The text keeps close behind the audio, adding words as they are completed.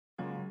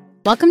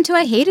Welcome to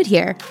I Hate It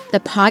Here,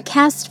 the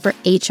podcast for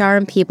HR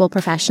and people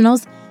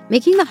professionals,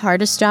 making the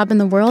hardest job in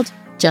the world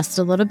just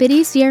a little bit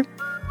easier.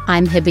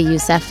 I'm Hibba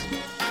Youssef.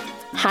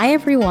 Hi,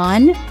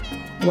 everyone.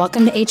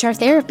 Welcome to HR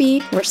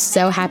Therapy. We're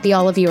so happy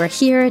all of you are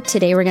here.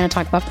 Today, we're going to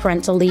talk about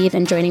parental leave,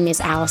 and joining me is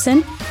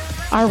Allison.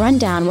 Our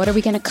rundown, what are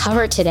we going to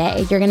cover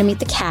today? You're going to meet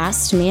the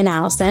cast, me and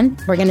Allison.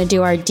 We're going to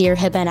do our Dear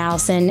Hibba and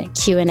Allison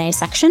Q&A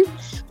section.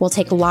 We'll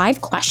take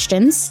live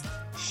questions,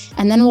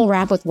 and then we'll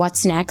wrap with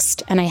what's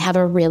next. And I have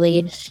a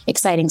really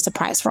exciting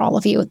surprise for all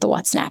of you with the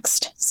what's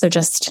next. So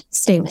just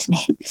stay with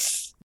me.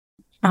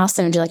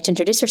 Allison, would you like to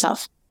introduce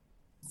yourself?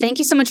 Thank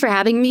you so much for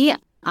having me.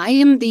 I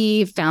am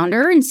the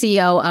founder and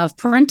CEO of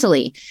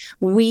Parental.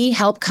 We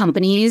help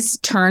companies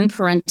turn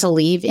parental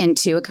leave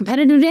into a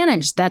competitive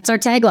advantage. That's our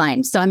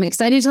tagline. So I'm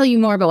excited to tell you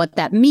more about what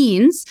that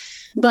means.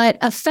 But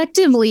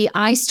effectively,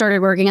 I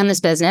started working on this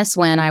business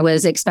when I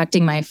was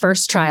expecting my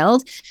first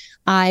child.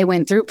 I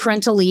went through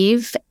parental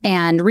leave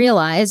and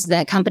realized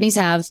that companies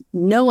have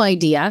no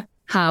idea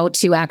how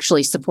to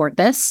actually support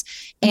this.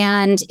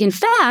 And in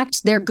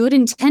fact, their good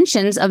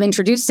intentions of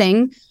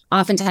introducing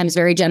oftentimes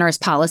very generous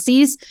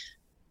policies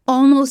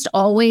almost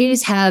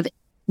always have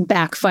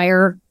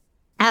backfire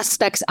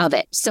aspects of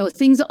it. So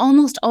things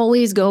almost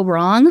always go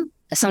wrong.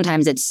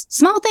 Sometimes it's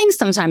small things,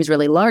 sometimes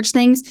really large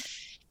things.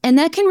 And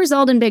that can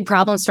result in big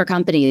problems for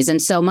companies. And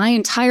so my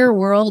entire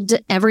world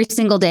every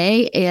single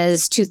day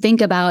is to think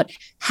about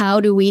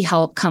how do we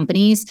help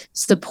companies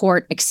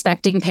support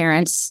expecting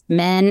parents,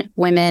 men,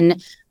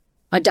 women,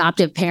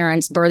 adoptive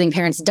parents, birthing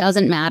parents,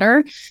 doesn't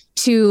matter,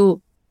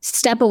 to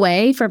step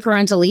away for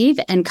parental leave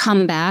and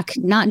come back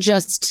not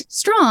just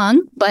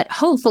strong, but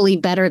hopefully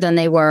better than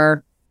they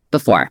were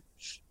before.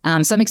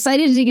 So I'm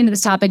excited to dig into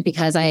this topic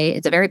because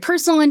it's a very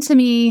personal one to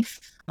me.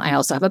 I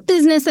also have a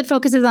business that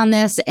focuses on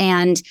this.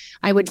 And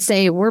I would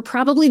say we're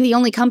probably the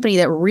only company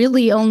that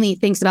really only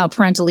thinks about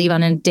parental leave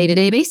on a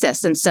day-to-day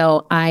basis. And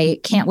so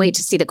I can't wait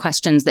to see the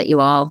questions that you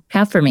all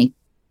have for me.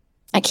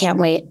 I can't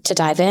wait to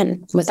dive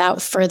in.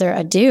 Without further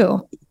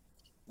ado,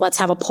 let's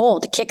have a poll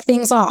to kick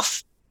things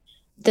off.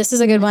 This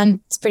is a good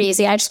one. It's pretty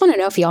easy. I just want to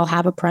know if you all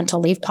have a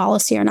parental leave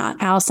policy or not.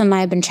 Allison and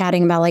I have been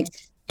chatting about,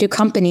 do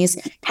companies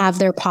have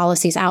their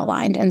policies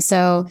outlined? And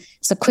so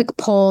it's a quick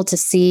poll to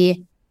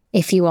see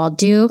if you all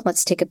do.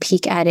 Let's take a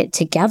peek at it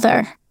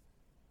together.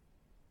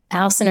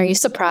 Allison, are you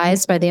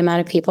surprised by the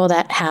amount of people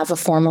that have a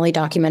formally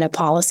documented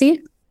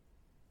policy?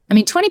 I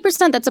mean,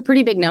 20%, that's a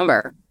pretty big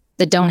number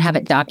that don't have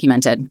it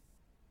documented.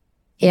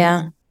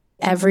 Yeah.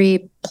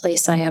 Every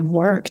place I have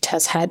worked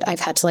I've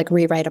had to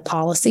rewrite a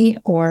policy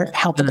or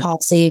help a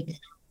policy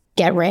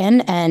get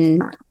written.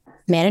 And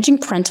managing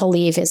parental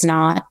leave it's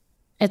not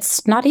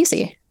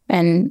easy.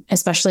 And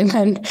especially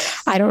when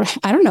I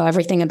don't know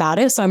everything about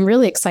it. So I'm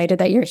really excited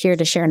that you're here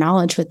to share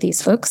knowledge with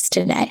these folks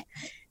today.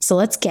 So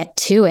let's get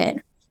to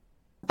it.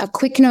 A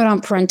quick note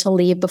on parental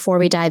leave before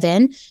we dive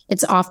in.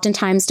 It's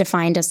oftentimes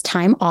defined as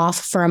time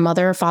off for a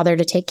mother or father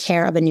to take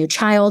care of a new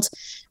child.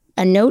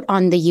 A note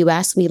on the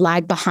US, we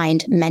lag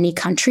behind many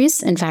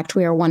countries. In fact,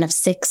 we are one of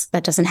 6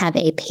 that doesn't have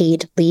a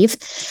paid leave.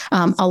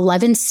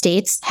 11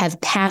 states have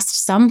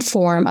passed some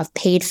form of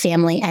paid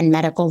family and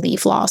medical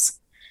leave laws.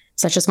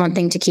 So that's just one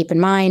thing to keep in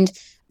mind.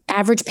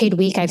 Average paid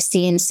week I've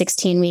seen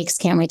 16 weeks.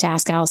 Can't wait to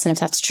ask Allison if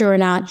that's true or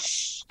not.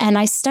 And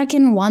I stuck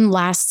in one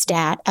last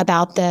stat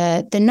about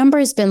the number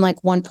has been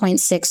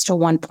 1.6 to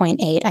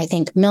 1.8. I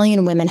think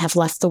million women have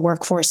left the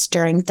workforce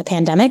during the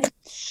pandemic.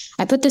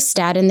 I put this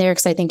stat in there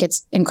because I think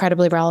it's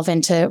incredibly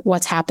relevant to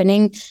what's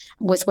happening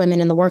with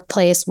women in the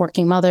workplace,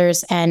 working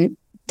mothers, and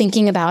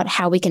thinking about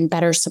how we can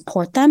better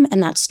support them.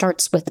 And that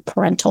starts with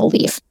parental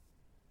leave.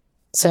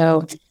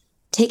 So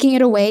taking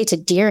it away to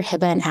Dear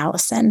Hibba and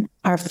Allison,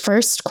 our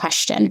first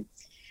question.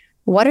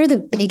 What are the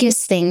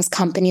biggest things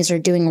companies are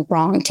doing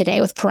wrong today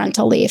with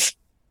parental leave?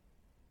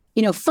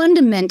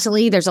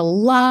 Fundamentally, there's a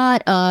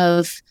lot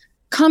of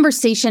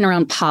conversation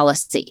around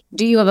policy.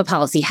 Do you have a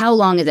policy? How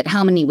long is it?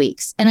 How many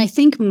weeks? And I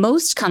think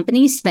most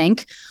companies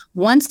think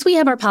once we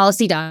have our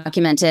policy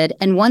documented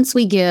and once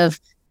we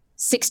give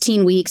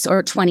 16 weeks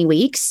or 20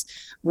 weeks,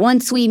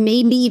 once we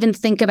maybe even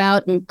think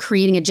about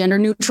creating a gender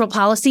neutral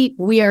policy,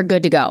 we are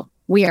good to go.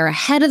 We are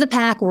ahead of the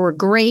pack. We're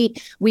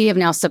great. We have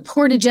now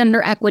supported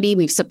gender equity.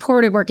 We've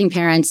supported working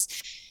parents.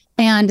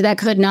 And that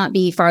could not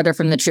be farther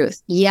from the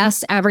truth.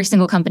 Yes, every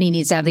single company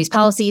needs to have these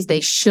policies. They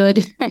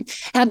should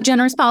have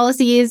generous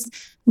policies.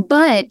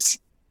 But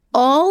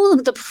all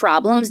of the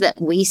problems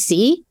that we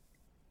see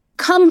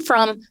come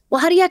from,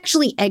 well, how do you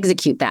actually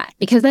execute that?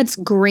 Because that's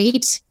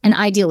great and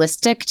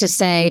idealistic to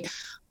say,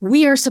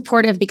 we are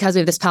supportive because we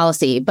have this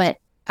policy. But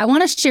I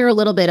want to share a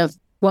little bit of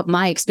what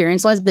my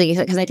experience was,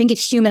 because I think it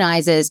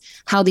humanizes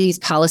how these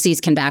policies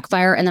can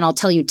backfire. And then I'll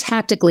tell you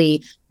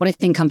tactically what I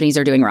think companies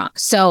are doing wrong.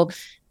 So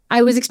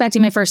I was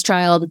expecting my first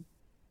child.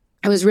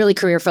 I was really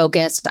career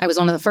focused. I was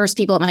one of the first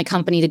people at my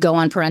company to go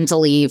on parental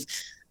leave.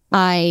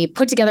 I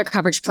put together a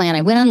coverage plan.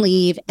 I went on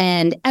leave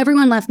and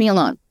everyone left me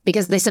alone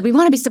because they said, we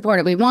want to be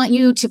supportive. We want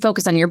you to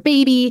focus on your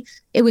baby.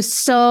 It was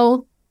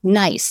so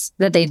nice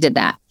that they did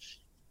that.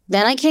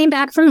 Then I came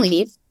back from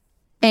leave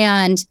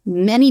And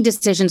many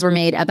decisions were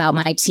made about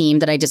my team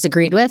that I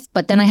disagreed with,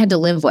 but then I had to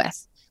live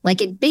with.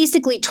 Like, it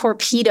basically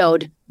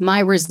torpedoed my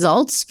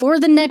results for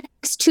the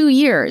next 2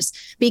 years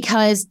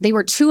because they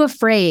were too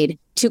afraid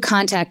to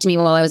contact me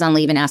while I was on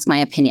leave and ask my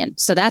opinion.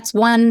 So that's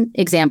one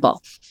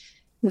example.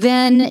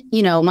 Then,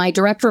 my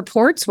direct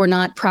reports were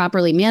not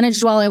properly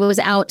managed while I was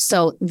out,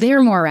 so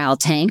their morale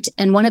tanked.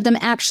 And one of them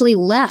actually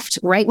left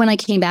right when I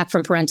came back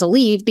from parental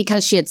leave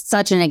because she had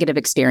such a negative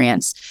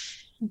experience.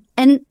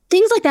 And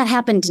things like that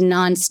happened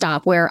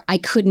nonstop where I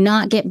could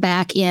not get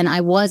back in.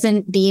 I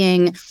wasn't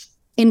being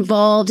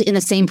involved in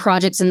the same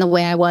projects in the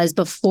way I was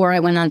before I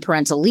went on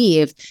parental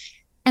leave.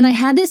 And I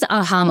had this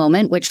aha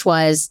moment, which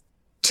was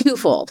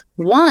twofold.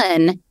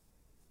 One,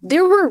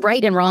 there were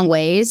right and wrong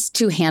ways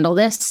to handle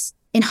this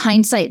in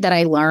hindsight that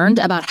I learned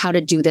about how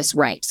to do this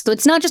right. So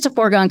it's not just a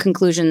foregone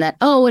conclusion that,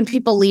 when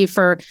people leave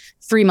for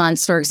 3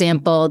 months, for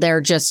example, their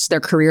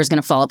career is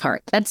going to fall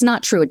apart. That's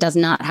not true. It does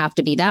not have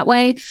to be that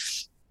way.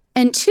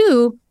 And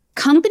two,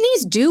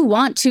 companies do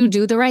want to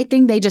do the right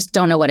thing. They just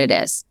don't know what it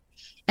is.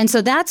 And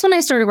so that's when I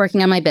started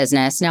working on my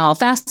business. Now I'll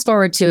fast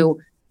forward to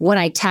what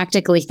I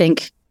tactically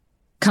think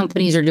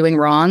companies are doing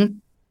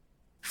wrong.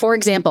 For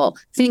example,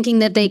 thinking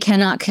that they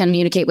cannot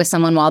communicate with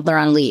someone while they're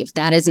on leave.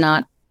 That is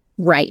not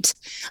right.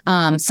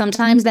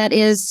 Sometimes that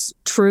is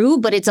true,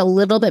 but it's a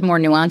little bit more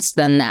nuanced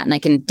than that. And I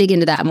can dig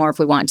into that more if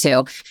we want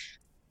to.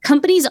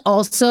 Companies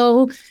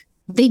also,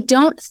 they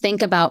don't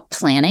think about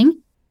planning.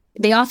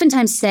 They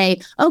oftentimes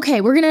say,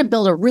 okay, we're going to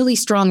build a really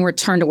strong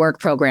return to work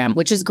program,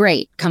 which is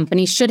great.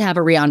 Companies should have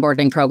a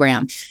re-onboarding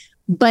program.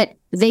 But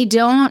they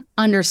don't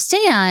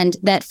understand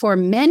that for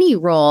many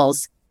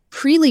roles,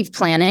 pre-leave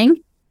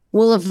planning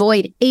will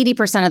avoid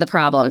 80% of the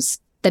problems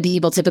that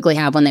people typically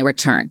have when they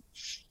return.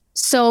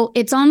 So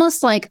it's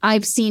almost like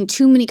I've seen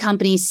too many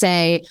companies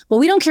say,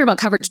 well, we don't care about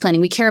coverage planning.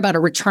 We care about a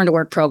return to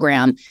work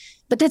program.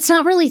 But that's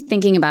not really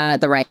thinking about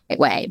it the right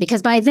way,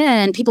 because by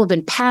then people have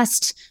been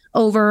passed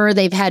over.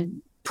 They've had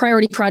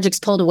priority projects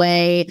pulled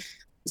away.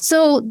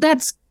 So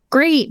that's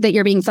great that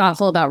you're being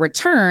thoughtful about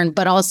return,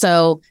 but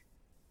also,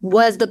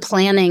 was the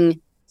planning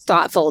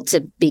thoughtful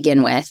to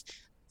begin with?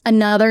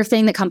 Another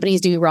thing that companies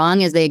do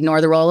wrong is they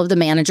ignore the role of the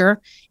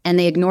manager and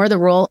they ignore the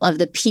role of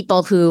the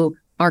people who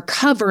are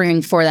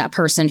covering for that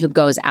person who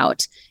goes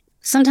out.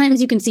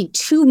 Sometimes you can see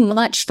too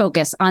much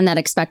focus on that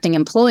expecting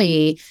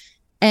employee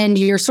and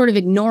you're sort of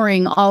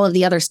ignoring all of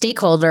the other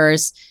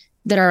stakeholders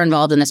that are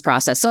involved in this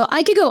process. So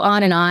I could go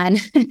on and on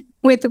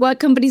with what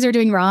companies are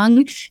doing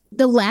wrong.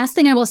 The last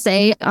thing I will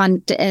say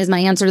as my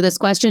answer to this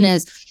question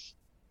is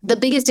the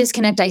biggest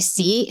disconnect I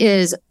see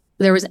is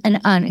there was an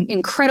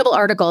incredible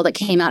article that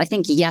came out, I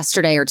think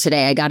yesterday or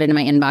today. I got it in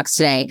my inbox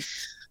today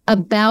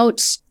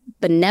about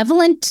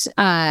benevolent,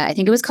 I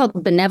think it was called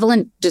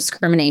benevolent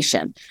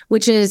discrimination,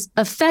 which is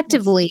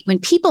effectively when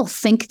people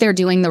think they're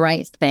doing the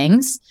right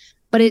things,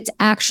 but it's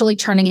actually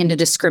turning into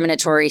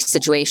discriminatory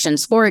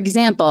situations. For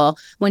example,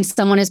 when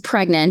someone is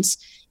pregnant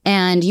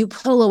and you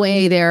pull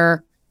away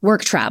their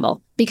work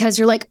travel because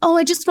you're like,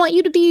 I just want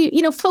you to be,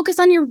 focus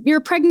on your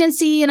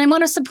pregnancy and I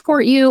want to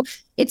support you.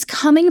 It's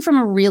coming from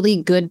a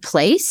really good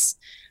place,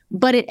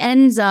 but it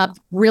ends up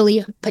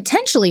really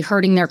potentially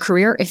hurting their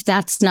career if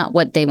that's not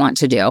what they want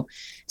to do.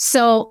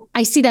 So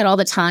I see that all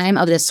the time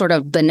of this sort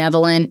of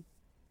benevolent.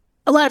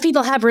 A lot of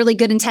people have really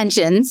good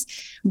intentions,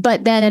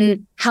 but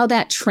then how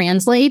that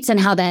translates and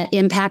how that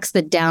impacts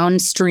the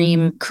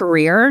downstream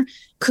career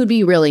could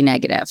be really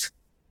negative.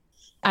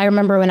 I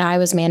remember when I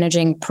was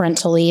managing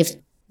parental leave,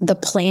 the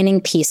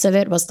planning piece of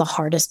it was the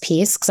hardest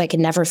piece because I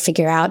could never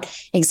figure out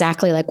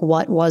exactly like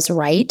what was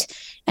right.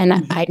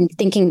 And I'm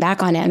thinking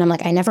back on it and I'm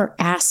like, I never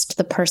asked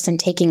the person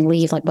taking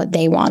leave like what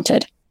they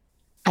wanted.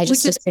 I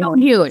just Which is so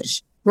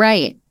huge.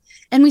 Right.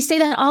 And we say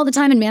that all the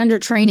time in manager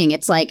training.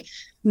 It's like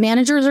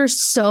managers are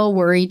so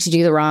worried to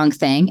do the wrong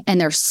thing. And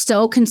they're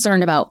so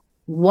concerned about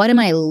what am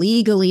I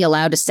legally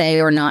allowed to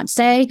say or not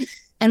say.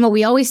 And what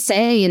we always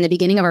say in the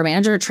beginning of our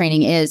manager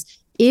training is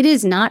it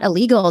is not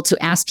illegal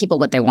to ask people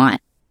what they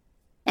want.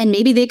 And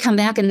maybe they come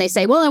back and they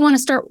say, well, I want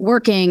to start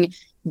working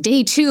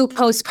day 2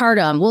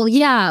 postpartum. Well,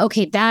 yeah,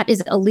 okay, that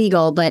is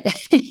illegal. But,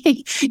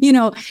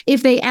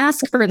 if they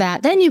ask for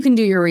that, then you can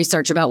do your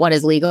research about what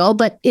is legal.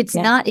 But it's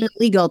not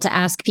illegal to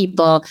ask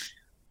people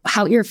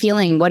how you're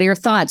feeling. What are your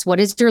thoughts? What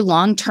is your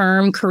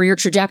long-term career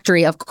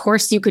trajectory? Of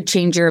course, you could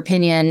change your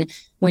opinion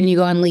when you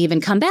go on leave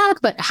and come back,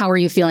 but how are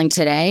you feeling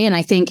today? And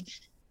I think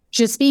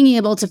just being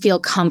able to feel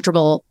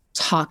comfortable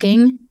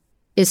talking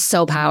is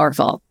so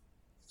powerful.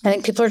 I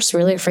think people are just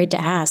really afraid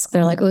to ask.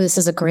 They're like, this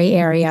is a gray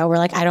area. We're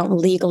like, I don't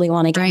legally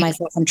want to get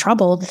myself in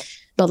trouble,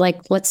 but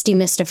like, let's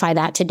demystify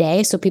that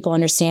today so people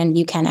understand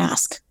you can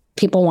ask.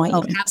 People want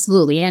you.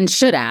 Absolutely. And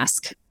should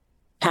ask.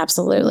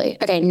 Absolutely.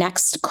 Okay.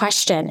 Next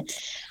question.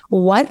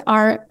 What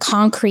are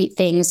concrete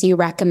things you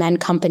recommend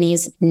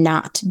companies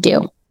not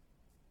do?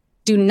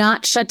 Do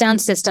not shut down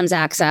systems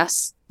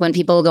access when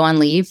people go on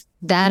leave.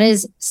 That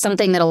is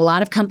something that a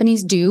lot of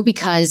companies do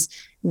because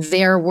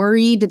they're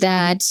worried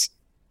that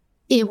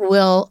it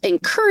will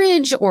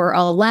encourage or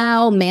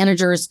allow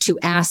managers to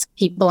ask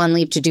people on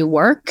leave to do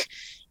work.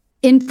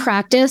 In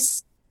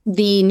practice,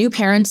 the new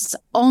parents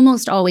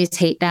almost always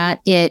hate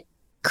that. It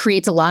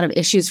creates a lot of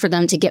issues for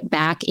them to get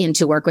back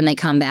into work when they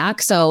come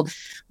back. So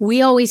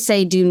we always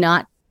say, do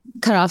not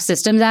cut off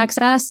systems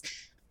access.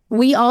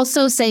 We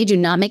also say, do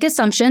not make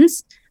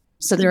assumptions.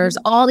 So there's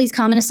all these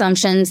common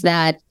assumptions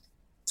that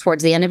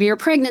towards the end of your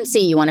pregnancy,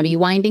 you want to be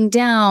winding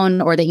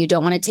down, or that you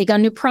don't want to take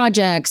on new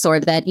projects, or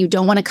that you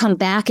don't want to come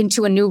back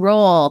into a new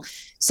role.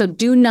 So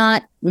do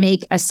not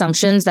make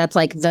assumptions. That's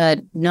like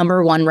the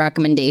number one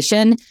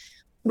recommendation.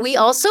 We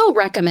also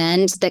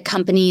recommend that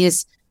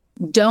companies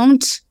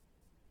don't,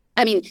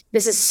 I mean,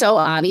 this is so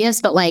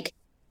obvious, but like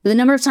the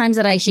number of times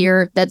that I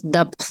hear that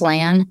the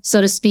plan, so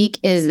to speak,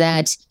 is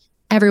that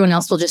everyone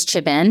else will just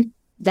chip in.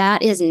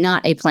 That is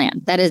not a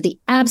plan. That is the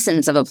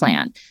absence of a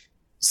plan.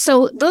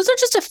 So those are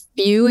just a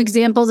few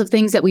examples of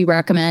things that we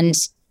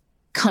recommend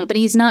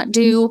companies not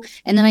do.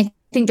 And then I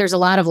think there's a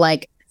lot of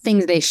like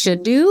things they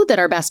should do that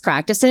are best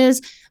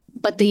practices,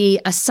 but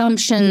the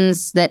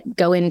assumptions that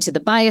go into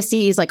the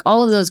biases, like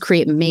all of those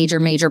create major,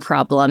 major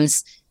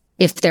problems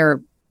if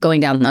they're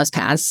going down those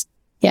paths.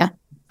 Yeah.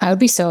 I would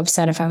be so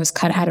upset if I was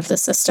cut out of the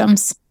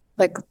systems.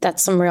 Like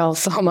that's some real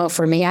FOMO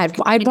for me.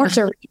 I'd want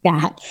to read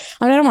that.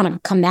 I don't want to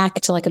come back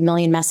to like a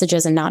million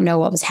messages and not know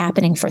what was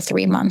happening for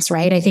 3 months,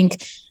 right? I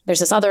think there's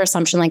this other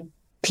assumption, like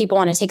people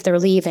want to take their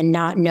leave and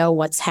not know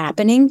what's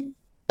happening.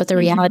 But the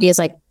reality is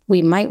like,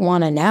 we might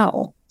want to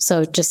know.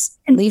 So just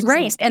leave.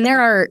 Right. And there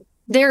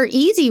are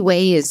easy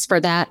ways for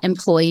that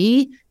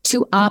employee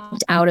to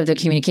opt out of the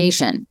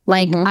communication.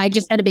 Like I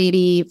just had a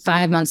baby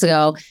 5 months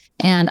ago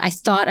and I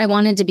thought I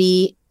wanted to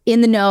be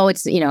in the know.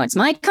 It's, it's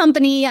my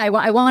company. I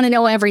want to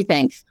know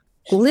everything.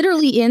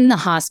 Literally in the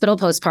hospital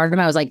postpartum,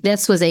 I was like,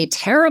 this was a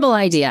terrible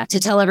idea to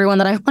tell everyone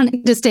that I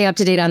wanted to stay up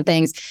to date on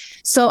things.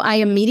 So I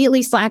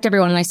immediately Slacked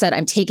everyone and I said,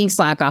 I'm taking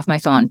Slack off my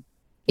phone.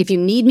 If you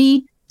need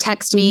me,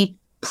 text me.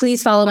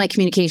 Please follow my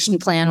communication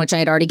plan, which I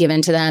had already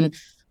given to them.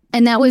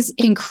 And that was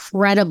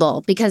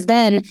incredible because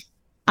then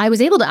I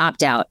was able to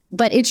opt out,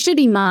 but it should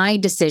be my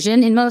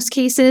decision in most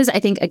cases. I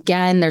think,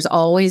 again, there's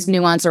always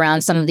nuance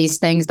around some of these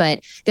things,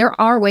 but there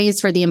are ways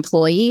for the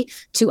employee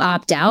to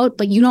opt out,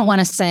 but you don't want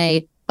to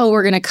say, oh,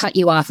 we're going to cut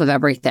you off of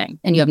everything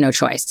and you have no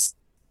choice.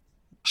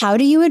 How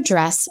do you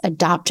address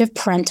adoptive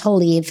parental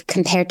leave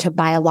compared to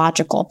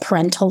biological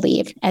parental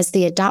leave, as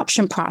the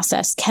adoption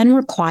process can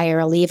require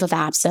a leave of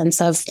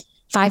absence of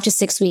 5 to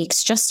 6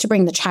 weeks just to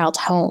bring the child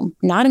home,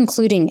 not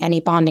including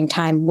any bonding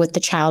time with the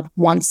child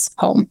once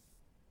home?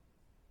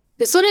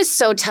 This one is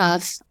so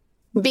tough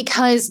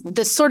because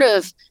the sort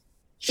of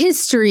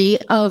history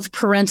of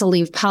parental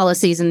leave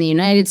policies in the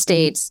United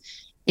States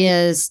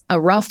is a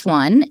rough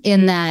one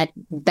in that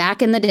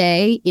back in the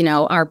day,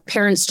 our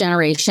parents'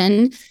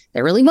 generation,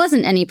 there really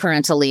wasn't any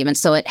parental leave. And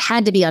so it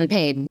had to be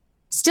unpaid.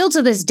 Still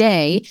to this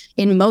day,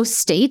 in most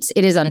states,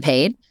 it is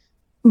unpaid.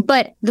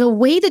 But the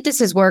way that this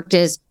has worked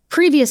is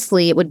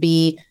previously it would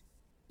be,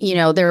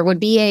 there would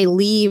be a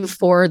leave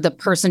for the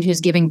person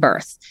who's giving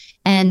birth.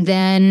 And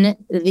then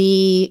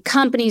the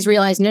companies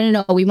realized,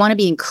 no, we want to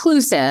be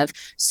inclusive.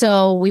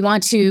 So we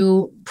want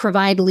to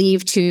provide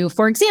leave to,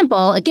 for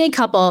example, a gay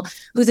couple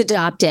who's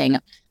adopting.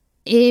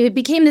 It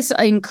became this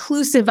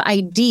inclusive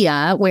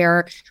idea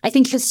where I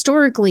think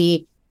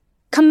historically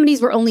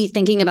companies were only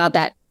thinking about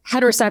that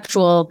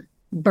heterosexual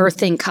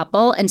birthing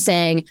couple and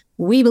saying,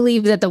 we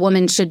believe that the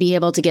woman should be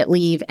able to get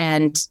leave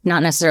and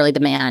not necessarily the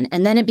man.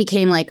 And then it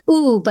became like,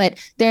 ooh, but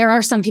there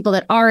are some people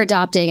that are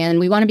adopting and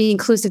we want to be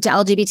inclusive to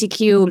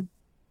LGBTQ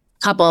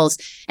couples.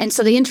 And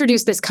so they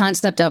introduced this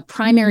concept of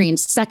primary and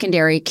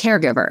secondary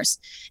caregivers.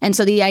 And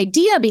so the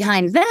idea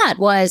behind that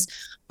was,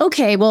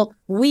 okay, well,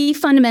 we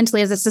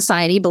fundamentally as a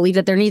society believe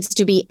that there needs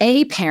to be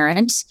a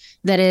parent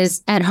that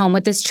is at home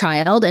with this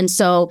child. And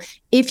so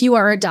if you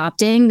are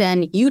adopting,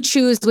 then you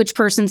choose which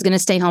person's going to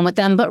stay home with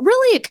them. But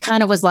really, it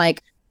kind of was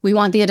like, we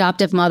want the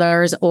adoptive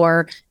mothers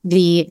or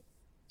the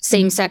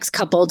same-sex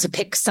couple to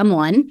pick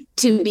someone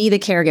to be the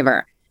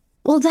caregiver.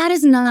 Well, that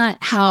is not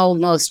how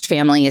most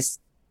families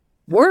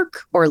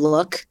work or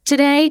look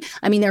today.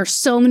 I mean, there are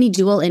so many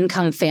dual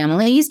income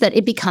families that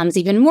it becomes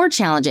even more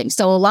challenging.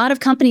 So a lot of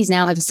companies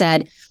now have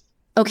said,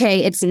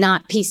 okay, it's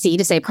not PC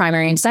to say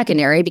primary and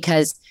secondary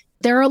because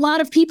there are a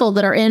lot of people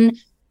that are in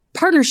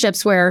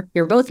partnerships where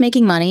you're both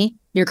making money,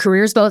 your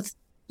careers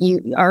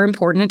you are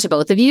important to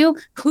both of you.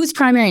 Who's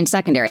primary and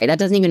secondary? That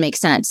doesn't even make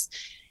sense.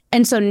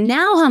 And so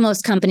now how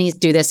most companies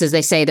do this is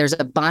they say there's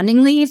a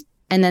bonding leave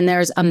and then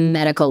there's a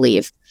medical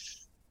leave.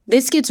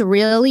 This gets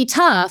really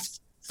tough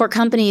for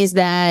companies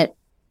that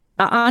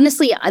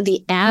honestly,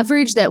 the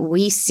average that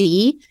we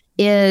see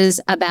is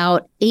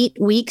about 8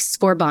 weeks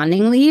for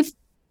bonding leave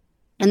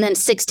and then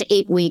 6 to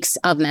 8 weeks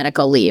of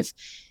medical leave.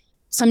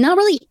 So I'm not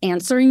really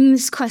answering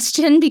this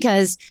question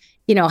because,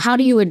 how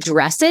do you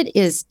address it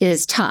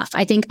is tough.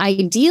 I think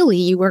ideally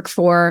you work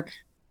for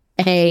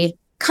a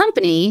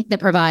company that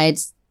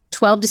provides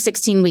 12 to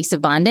 16 weeks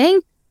of bonding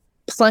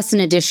plus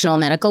an additional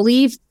medical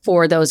leave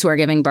for those who are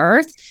giving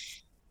birth.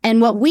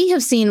 And what we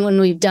have seen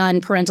when we've done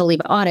parental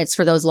leave audits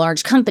for those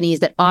large companies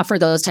that offer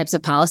those types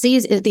of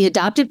policies is the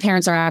adoptive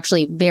parents are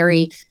actually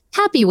very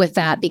happy with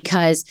that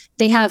because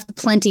they have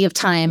plenty of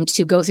time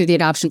to go through the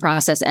adoption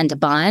process and to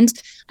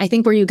bond. I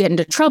think where you get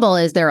into trouble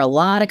is there are a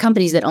lot of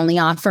companies that only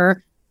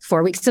offer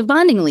 4 weeks of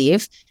bonding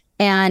leave,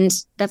 and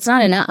that's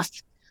not enough.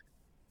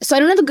 So I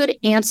don't have a good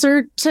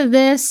answer to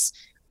this.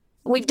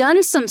 We've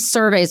done some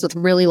surveys with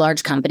really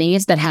large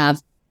companies that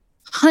have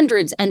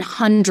hundreds and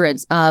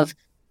hundreds of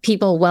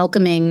people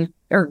welcoming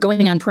or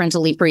going on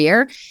parental leave per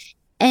year.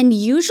 And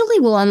usually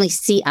we'll only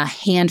see a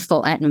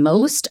handful at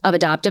most of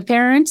adoptive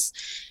parents.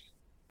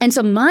 And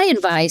so my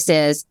advice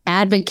is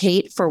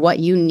advocate for what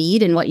you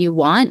need and what you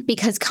want,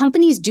 because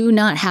companies do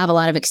not have a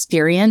lot of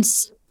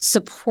experience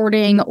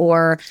supporting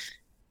or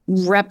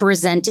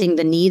representing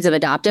the needs of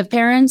adoptive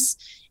parents.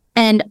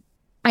 And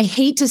I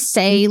hate to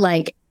say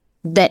like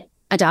that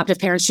adoptive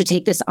parents should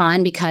take this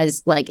on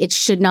because like it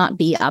should not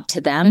be up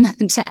to them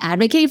to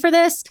advocate for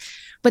this.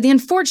 But the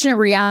unfortunate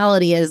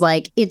reality is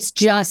like it's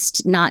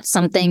just not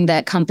something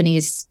that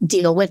companies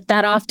deal with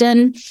that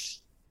often.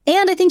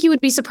 And I think you would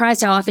be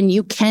surprised how often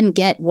you can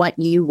get what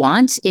you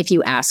want if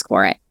you ask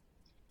for it.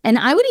 And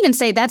I would even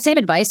say that same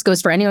advice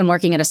goes for anyone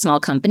working at a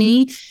small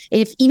company.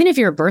 Even if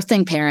you're a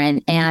birthing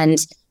parent and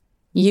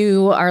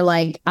you are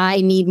like, I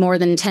need more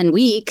than 10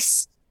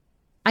 weeks,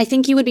 I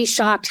think you would be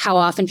shocked how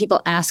often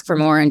people ask for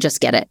more and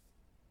just get it.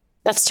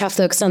 That's tough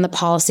though, because then the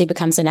policy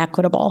becomes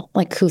inequitable,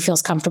 like who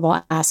feels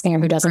comfortable asking or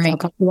who doesn't feel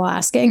comfortable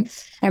asking.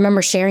 I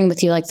remember sharing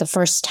with you, like the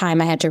first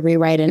time I had to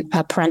rewrite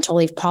a parental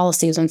leave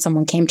policy was when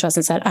someone came to us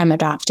and said, I'm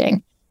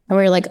adopting. And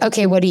we were like,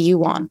 okay, what do you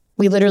want?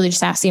 We literally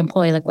just asked the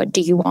employee, like, what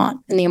do you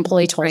want? And the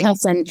employee told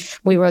us, and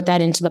we wrote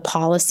that into the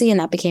policy, and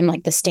that became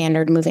like the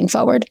standard moving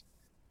forward.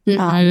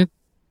 Mm-hmm.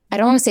 I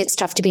don't want to say it's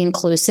tough to be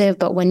inclusive,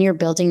 but when you're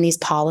building these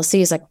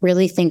policies, like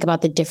really think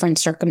about the different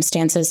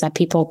circumstances that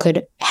people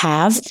could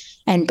have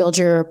and build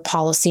your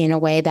policy in a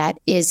way that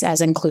is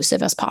as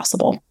inclusive as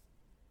possible.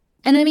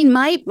 And I mean,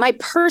 my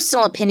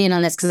personal opinion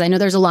on this, because I know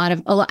there's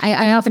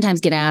I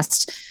oftentimes get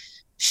asked,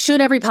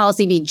 should every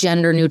policy be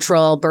gender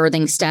neutral,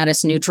 birthing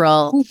status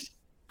neutral?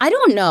 I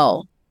don't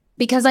know,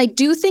 because I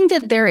do think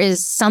that there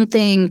is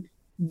something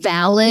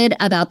valid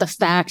about the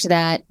fact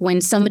that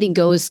when somebody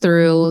goes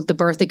through the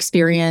birth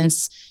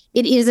experience,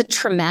 it is a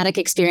traumatic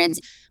experience.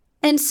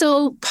 And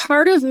so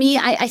part of me,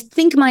 I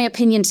think my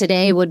opinion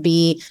today would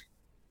be,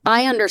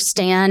 I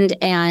understand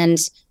and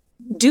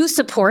do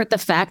support the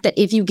fact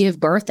that if you give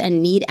birth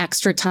and need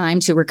extra time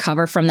to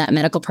recover from that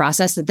medical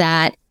process,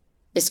 that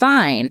is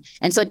fine.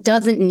 And so it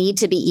doesn't need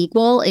to be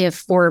equal if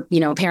for,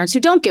 parents who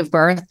don't give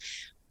birth,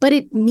 but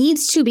it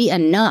needs to be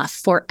enough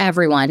for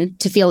everyone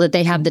to feel that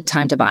they have the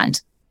time to bond.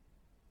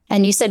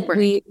 And you said,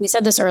 we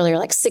said this earlier,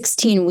 like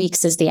 16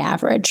 weeks is the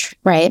average,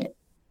 right?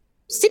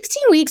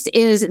 16 weeks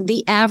is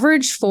the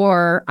average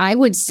for, I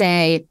would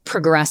say,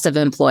 progressive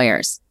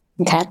employers.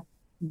 Okay.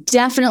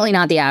 Definitely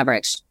not the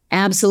average.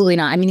 Absolutely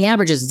not. I mean, the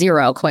average is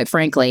 0, quite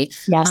frankly.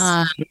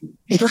 Yes.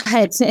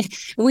 But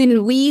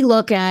when we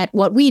look at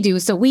what we do,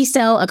 so we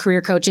sell a career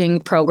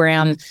coaching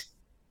program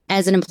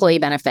as an employee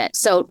benefit.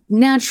 So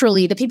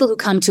naturally, the people who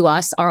come to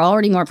us are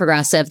already more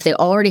progressive. They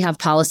already have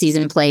policies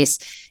in place.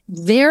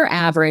 Their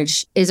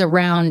average is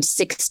around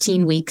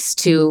 16 weeks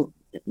to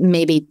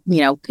maybe,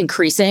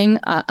 increasing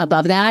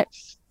above that.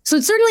 So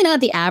it's certainly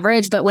not the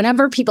average, but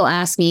whenever people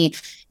ask me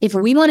if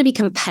we want to be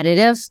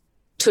competitive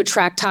to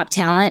attract top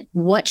talent,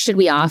 what should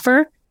we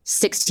offer?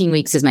 16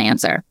 weeks is my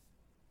answer.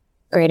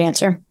 Great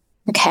answer.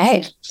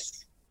 Okay.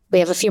 We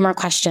have a few more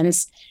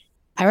questions.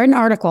 I read an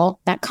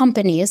article that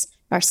companies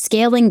are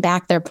scaling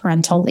back their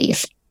parental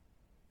leave.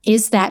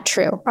 Is that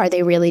true? Are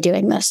they really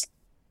doing this?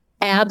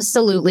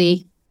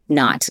 Absolutely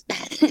not.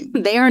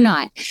 They are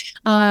not.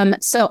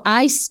 So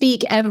I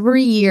speak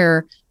every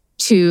year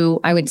to,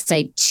 I would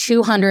say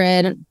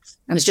 200.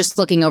 I was just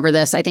looking over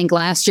this. I think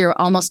last year,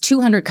 almost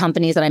 200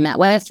 companies that I met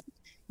with,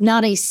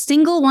 not a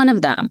single one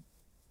of them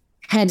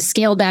had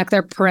scaled back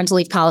their parental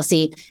leave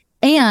policy.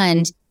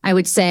 And I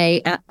would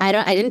say,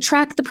 I didn't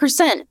track the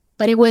percent,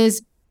 but it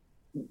was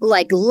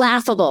like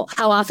laughable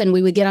how often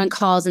we would get on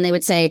calls and they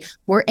would say,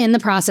 we're in the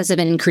process of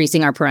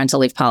increasing our parental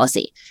leave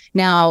policy.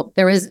 Now,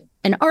 there was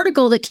an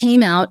article that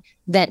came out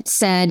that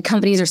said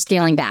companies are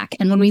scaling back.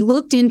 And when we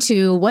looked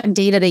into what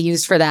data they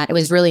used for that, it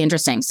was really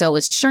interesting. So it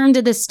was SHRM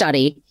did this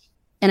study,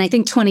 and I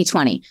think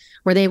 2020,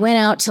 where they went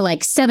out to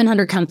like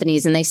 700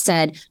 companies and they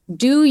said,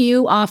 do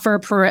you offer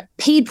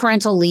paid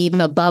parental leave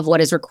above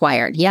what is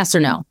required? Yes or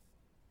no?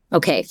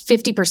 Okay,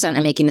 50%,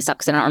 I'm making this up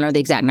because I don't know the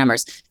exact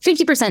numbers.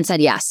 50%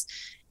 said yes.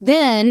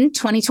 Then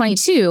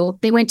 2022,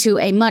 they went to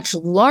a much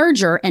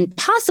larger and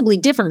possibly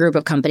different group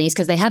of companies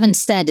because they haven't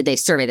said, did they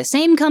survey the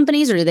same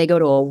companies or did they go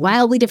to a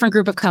wildly different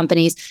group of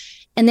companies?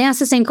 And they asked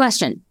the same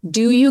question.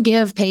 Do you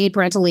give paid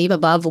parental leave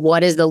above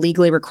what is the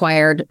legally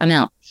required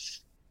amount?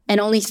 And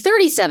only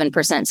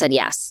 37% said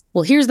yes.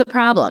 Well, here's the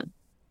problem.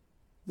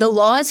 The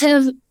laws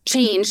have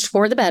changed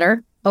for the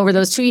better over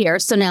those 2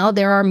 years. So now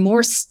there are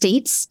more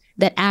states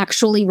that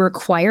actually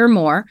require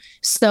more.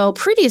 So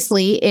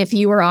previously, if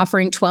you were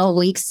offering 12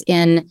 weeks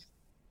in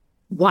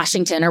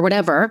Washington or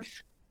whatever,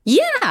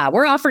 yeah,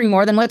 we're offering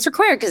more than what's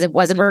required because it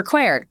wasn't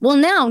required. Well,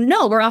 now,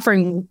 no, we're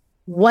offering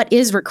what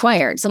is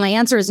required? So my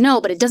answer is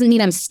no, but it doesn't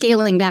mean I'm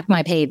scaling back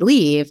my paid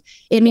leave.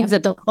 It means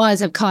that the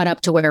laws have caught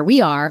up to where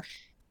we are.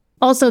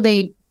 Also,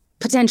 they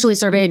potentially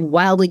surveyed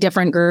wildly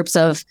different groups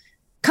of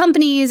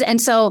companies.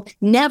 And so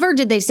never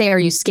did they say, are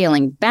you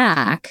scaling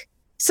back?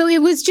 So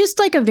it was just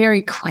like a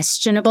very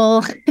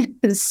questionable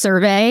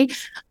survey.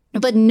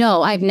 But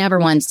no, I've never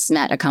once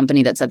met a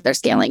company that said they're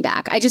scaling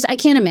back. I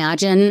can't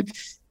imagine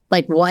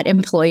like what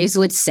employees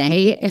would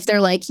say if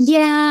they're like,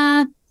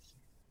 yeah,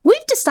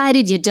 we've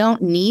decided you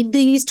don't need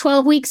these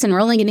 12 weeks and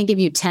we're only going to give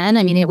you 10.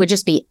 I mean, it would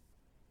just be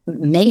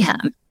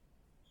mayhem.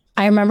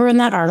 I remember when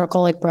that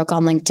article like broke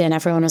on LinkedIn,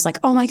 everyone was like,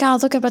 oh my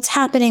God, look at what's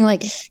happening.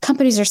 Like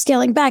companies are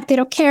scaling back. They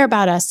don't care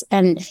about us.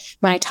 And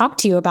when I talked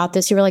to you about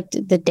this, you were like,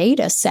 the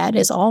data set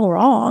is all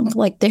wrong.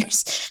 Like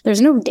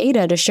there's no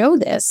data to show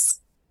this.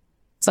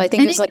 So I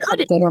think it's like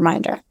a good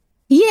reminder.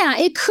 Yeah,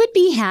 it could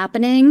be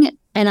happening.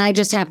 And I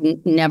just have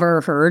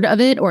never heard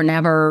of it or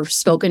never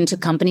spoken to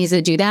companies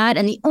that do that.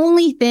 And the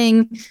only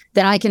thing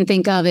that I can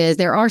think of is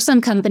there are some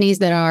companies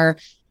that are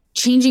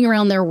changing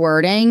around their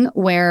wording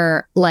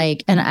where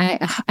like, and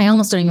I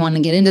almost don't even want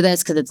to get into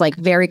this because it's like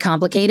very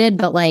complicated,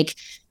 but like,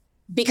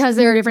 because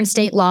there are different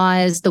state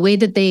laws, the way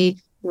that they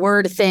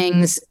word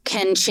things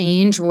can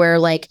change where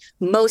like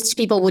most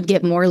people would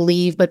get more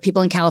leave, but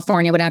people in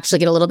California would actually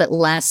get a little bit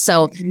less.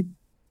 So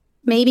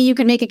maybe you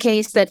can make a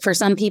case that for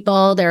some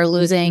people they're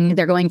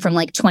going from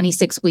like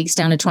 26 weeks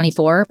down to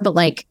 24, but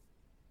like,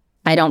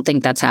 I don't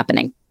think that's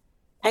happening.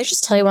 I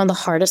just tell you, one of the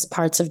hardest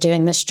parts of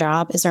doing this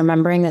job is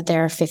remembering that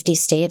there are 50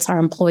 states. Our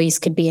employees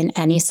could be in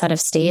any set of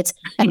states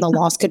and the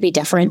laws could be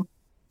different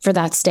for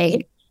that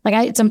state. Like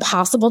it's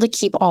impossible to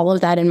keep all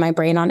of that in my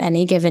brain on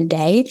any given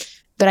day.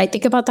 But I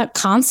think about that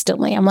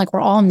constantly. I'm like,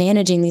 we're all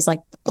managing these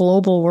like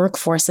global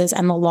workforces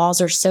and the laws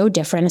are so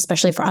different,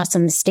 especially for us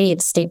in the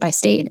states, state by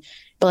state.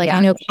 But like, I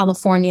know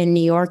California and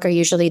New York are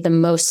usually the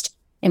most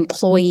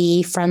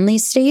employee friendly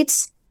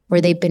states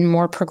where they've been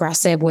more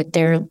progressive with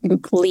their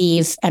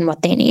leave and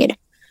what they need.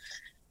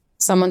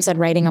 Someone said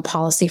writing a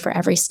policy for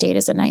every state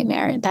is a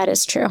nightmare. That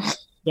is true.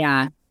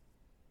 Yeah.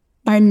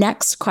 Our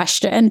next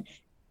question,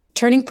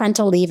 turning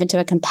parental leave into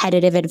a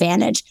competitive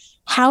advantage.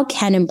 How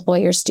can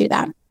employers do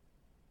that?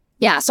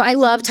 Yeah. So I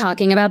love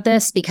talking about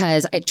this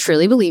because I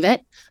truly believe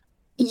it.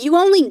 You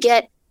only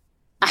get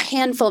a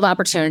handful of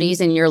opportunities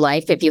in your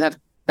life if you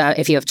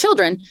have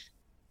children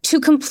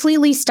to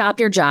completely stop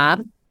your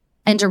job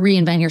and to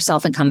reinvent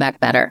yourself and come back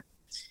better.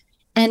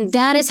 And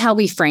that is how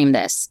we frame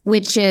this,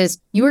 which is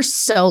you're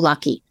so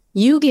lucky.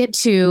 You get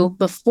to,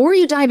 before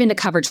you dive into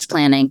coverage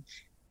planning,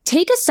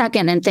 take a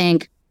second and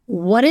think,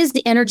 what is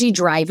the energy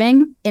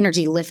driving,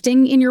 energy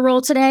lifting in your role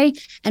today?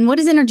 And what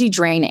is energy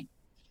draining?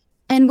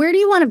 And where do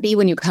you want to be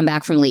when you come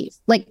back from leave?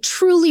 Like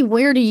truly,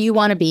 where do you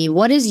want to be?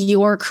 What is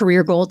your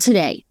career goal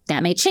today?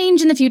 That may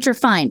change in the future,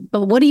 fine.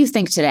 But what do you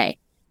think today?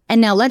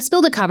 And now let's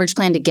build a coverage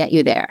plan to get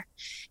you there.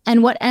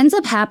 And what ends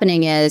up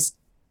happening is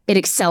it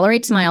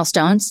accelerates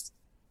milestones.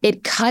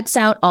 It cuts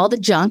out all the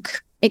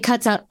junk. It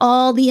cuts out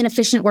all the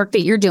inefficient work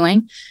that you're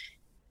doing.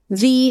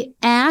 The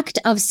act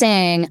of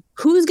saying,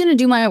 who's going to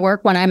do my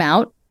work when I'm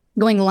out,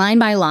 going line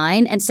by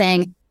line and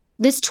saying,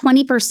 this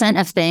 20%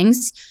 of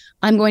things,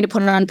 I'm going to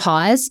put it on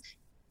pause.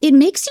 It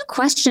makes you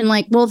question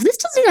like, well, if this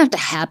doesn't have to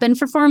happen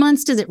for 4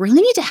 months, does it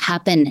really need to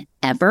happen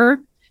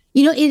ever?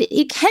 You know,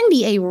 it can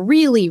be a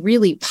really,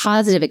 really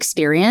positive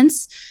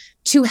experience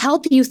to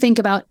help you think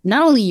about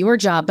not only your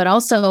job, but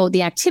also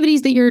the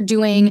activities that you're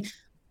doing.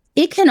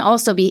 It can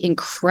also be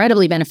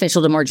incredibly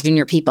beneficial to more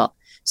junior people.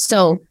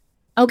 So,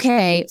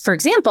 okay, for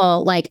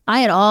example, like I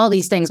had all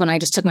these things when I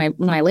just took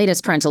my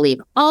latest parental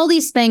leave, all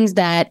these things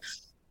that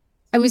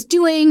I was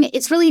doing.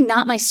 It's really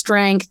not my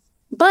strength,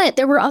 but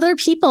there were other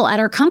people at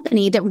our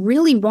company that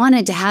really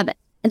wanted to have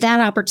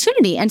that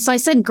opportunity. And so I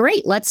said,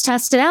 great, let's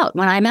test it out.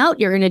 When I'm out,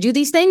 you're going to do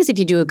these things. If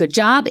you do a good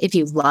job, if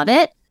you love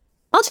it,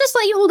 I'll just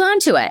let you hold on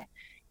to it.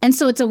 And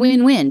so it's a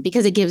win-win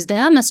because it gives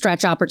them a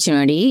stretch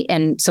opportunity.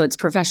 And so it's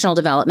professional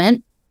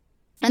development.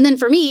 And then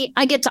for me,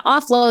 I get to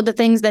offload the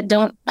things that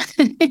don't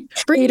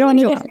bring you don't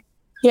need it.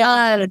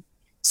 Yeah.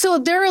 So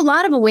there are a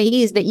lot of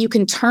ways that you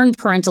can turn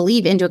parental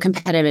leave into a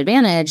competitive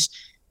advantage.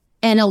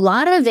 And a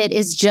lot of it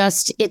is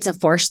just, it's a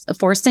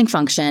forcing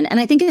function. And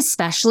I think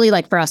especially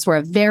like for us, we're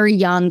a very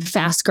young,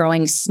 fast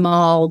growing,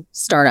 small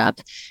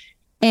startup.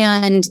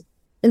 And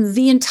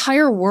the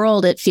entire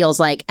world, it feels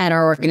like at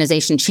our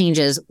organization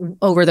changes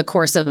over the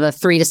course of a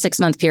 3 to 6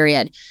 month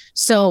period.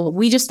 So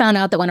we just found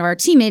out that one of our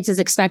teammates is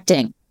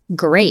expecting.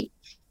 Great.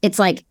 It's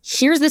like,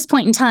 here's this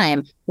point in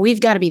time.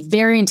 We've got to be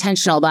very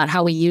intentional about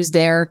how we use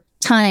their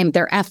time,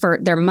 their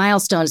effort, their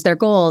milestones, their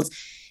goals.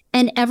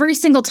 And every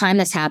single time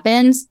this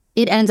happens,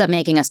 it ends up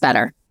making us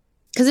better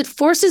because it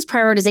forces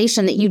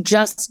prioritization that you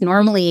just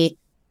normally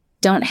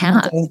don't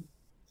have.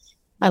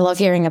 I love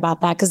hearing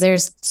about that because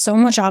there's so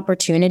much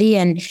opportunity.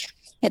 And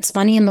it's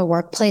funny in the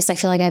workplace, I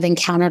feel like I've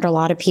encountered a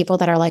lot of people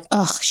that are like,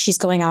 oh, she's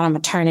going out on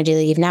maternity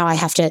leave. Now I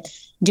have to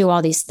do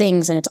all these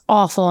things and it's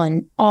awful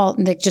and all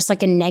just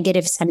like a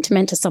negative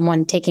sentiment to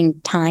someone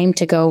taking time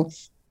to go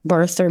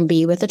birth or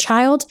be with a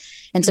child.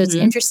 And so it's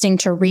interesting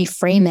to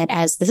reframe it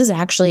as this is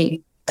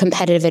actually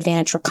competitive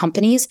advantage for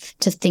companies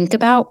to think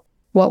about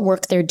what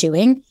work they're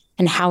doing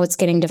and how it's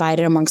getting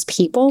divided amongst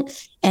people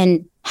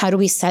and how do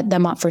we set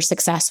them up for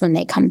success when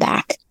they come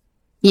back.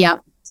 Yeah,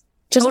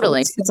 just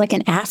totally. It's like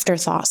an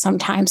afterthought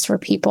sometimes for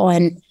people.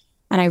 And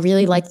I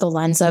really like the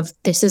lens of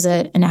this is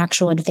an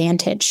actual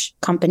advantage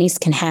companies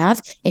can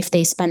have if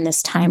they spend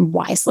this time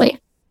wisely.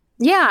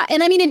 Yeah.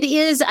 And I mean, it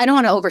is, I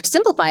don't want to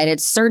oversimplify it.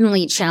 It's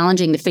certainly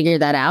challenging to figure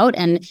that out.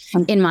 And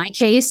in my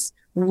case,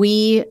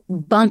 we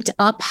bumped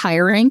up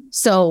hiring.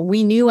 So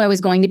we knew I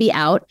was going to be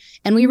out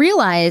and we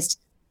realized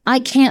I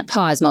can't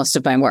pause most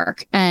of my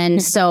work.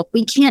 And so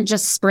we can't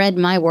just spread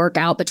my work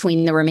out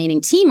between the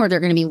remaining team or they're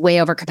going to be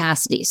way over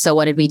capacity. So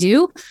what did we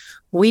do?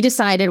 We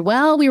decided,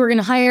 well, we were going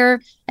to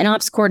hire an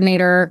ops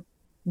coordinator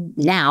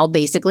now,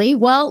 basically.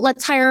 Well,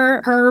 let's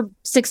hire her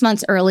 6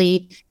 months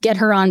early, get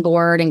her on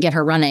board and get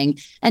her running.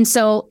 And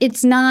so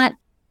it's not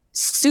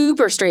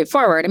super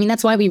straightforward. I mean,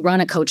 that's why we run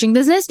a coaching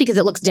business because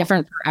it looks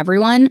different for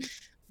everyone,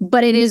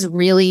 but it is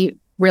really,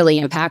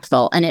 really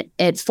impactful. And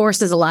it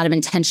forces a lot of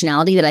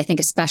intentionality that I think,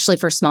 especially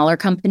for smaller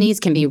companies,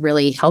 can be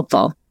really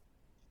helpful.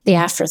 The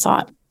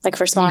afterthought. Like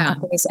for smaller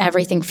companies,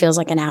 everything feels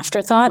like an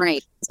afterthought.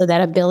 Right. So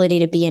that ability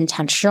to be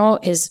intentional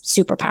is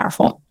super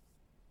powerful.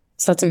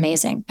 So that's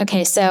amazing.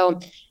 Okay, so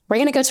we're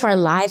going to go to our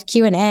live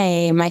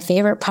Q&A. My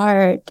favorite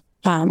part.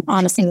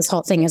 Honestly, this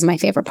whole thing is my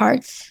favorite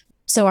part.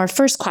 So our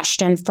first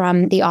question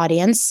from the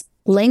audience,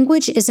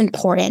 language is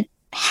important.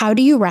 How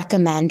do you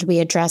recommend we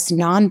address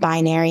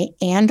non-binary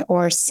and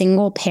or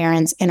single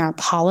parents in our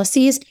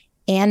policies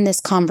and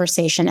this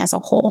conversation as a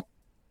whole?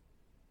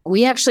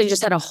 We actually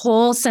just had a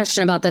whole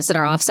session about this at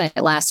our offsite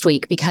last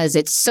week because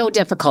it's so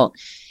difficult.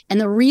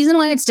 And the reason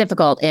why it's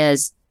difficult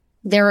is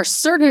there are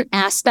certain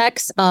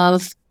aspects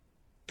of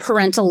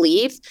parental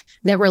leave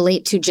that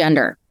relate to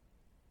gender.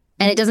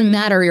 And it doesn't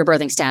matter your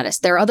birthing status.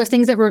 There are other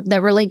things that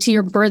relate to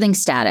your birthing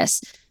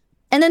status.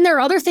 And then there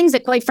are other things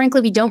that, quite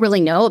frankly, we don't really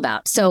know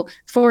about. So,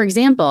 for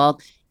example,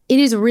 it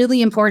is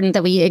really important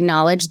that we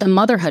acknowledge the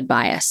motherhood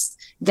bias.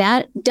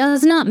 That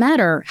does not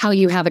matter how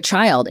you have a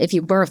child. If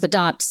you birth,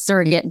 adopt,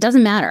 surrogate,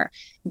 doesn't matter.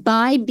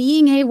 By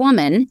being a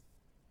woman,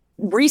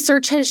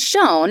 research has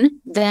shown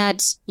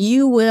that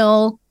you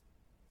will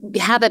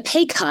have a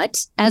pay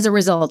cut as a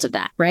result of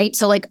that, right?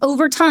 So like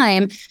over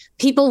time,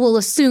 people will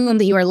assume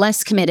that you are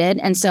less committed.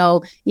 And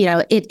so,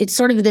 it's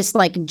sort of this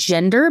like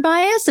gender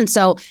bias. And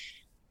so,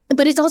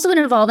 but it's also an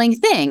evolving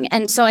thing.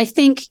 And so I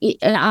think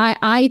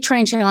I try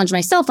and challenge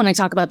myself when I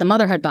talk about the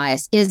motherhood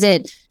bias.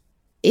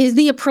 Is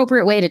the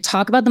appropriate way to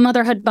talk about the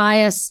motherhood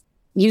bias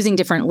using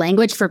different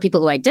language for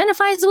people who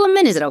identify as a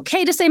woman? Is it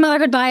okay to say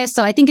motherhood bias?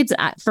 So I think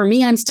for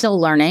me, I'm still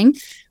learning,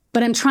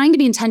 but I'm trying to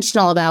be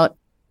intentional about,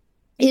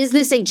 is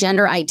this a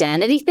gender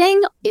identity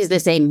thing? Is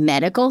this a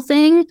medical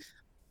thing?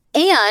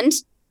 And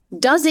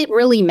does it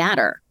really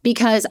matter?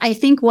 Because I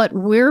think what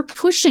we're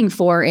pushing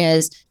for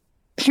is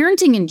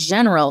parenting in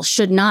general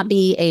should not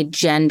be a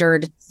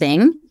gendered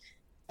thing.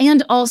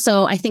 And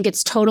also, I think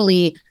it's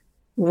totally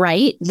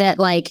right that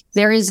like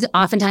there is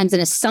oftentimes an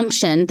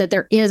assumption that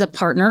there is a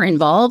partner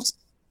involved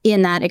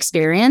in that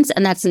experience,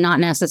 and that's not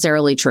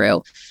necessarily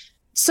true.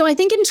 So I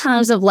think in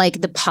terms of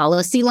like the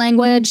policy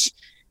language,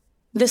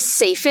 the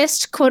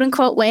safest quote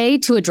unquote way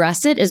to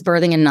address it is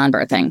birthing and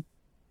non-birthing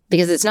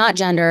because it's not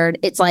gendered.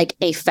 It's like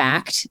a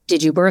fact.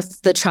 Did you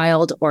birth the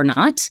child or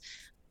not?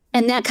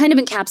 And that kind of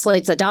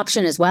encapsulates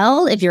adoption as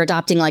well. If you're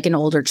adopting like an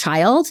older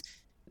child,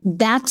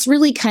 that's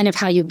really kind of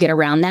how you get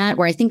around that.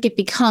 Where I think it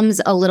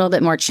becomes a little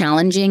bit more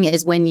challenging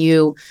is when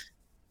you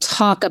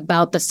talk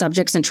about the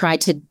subjects and try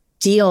to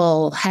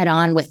deal head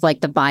on with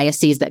like the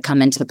biases that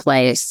come into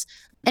place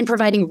and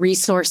providing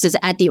resources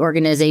at the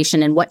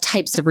organization and what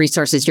types of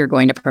resources you're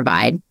going to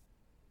provide.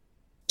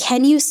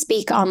 Can you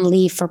speak on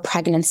leave for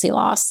pregnancy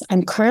loss?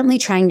 I'm currently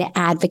trying to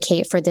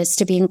advocate for this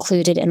to be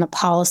included in the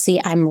policy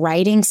I'm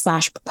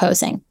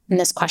writing/proposing. And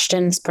this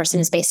person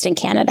is based in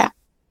Canada.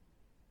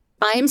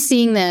 I'm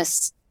seeing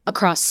this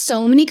across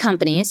so many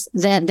companies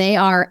that they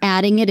are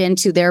adding it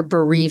into their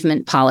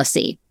bereavement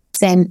policy.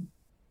 Same.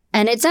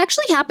 And it's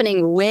actually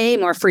happening way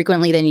more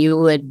frequently than you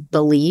would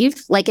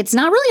believe. Like, it's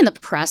not really in the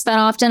press that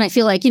often. I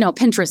feel like,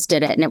 Pinterest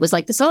did it. And it was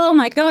like this, oh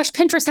my gosh,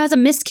 Pinterest has a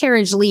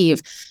miscarriage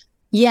leave.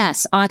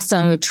 Yes,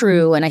 awesome,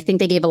 true. And I think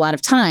they gave a lot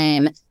of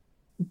time.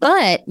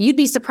 But you'd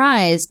be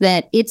surprised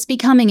that it's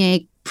becoming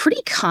a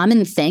pretty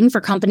common thing for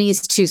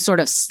companies to sort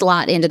of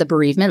slot into the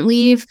bereavement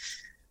leave.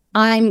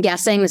 I'm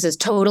guessing this is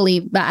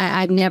totally,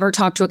 I've never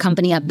talked to a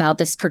company about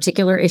this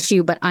particular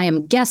issue, but I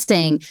am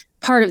guessing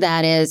part of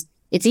that is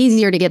it's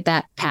easier to get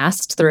that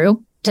passed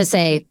through to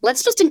say,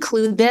 let's just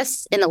include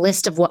this in the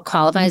list of what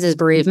qualifies as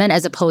bereavement,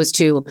 as opposed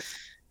to,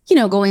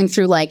 going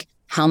through like,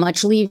 how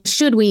much leave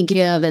should we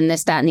give and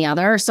this, that, and the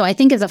other. So I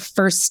think as a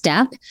first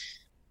step,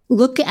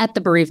 look at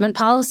the bereavement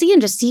policy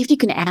and just see if you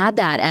can add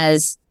that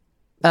as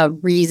a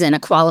reason, a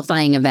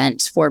qualifying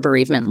event for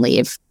bereavement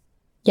leave.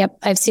 Yep.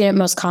 I've seen it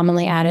most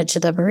commonly added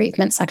to the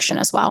bereavement section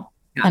as well.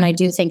 Yeah. And I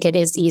do think it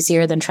is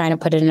easier than trying to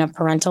put it in a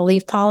parental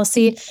leave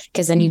policy,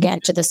 because then you get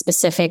into the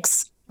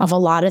specifics of a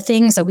lot of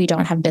things that we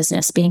don't have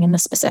business being in the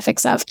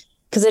specifics of,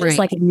 because it is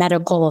like a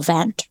medical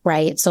event,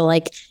 right? So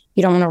like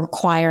you don't want to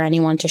require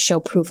anyone to show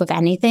proof of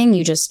anything.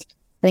 I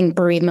think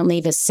bereavement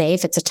leave is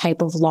safe. It's a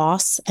type of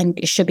loss and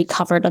it should be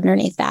covered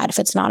underneath that if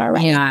it's not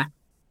already. Yeah.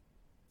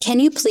 Can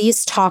you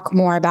please talk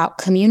more about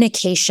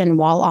communication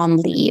while on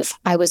leave?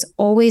 I was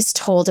always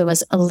told it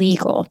was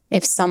illegal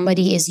if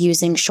somebody is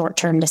using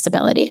short-term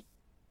disability.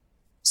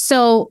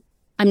 So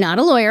I'm not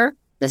a lawyer.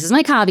 This is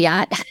my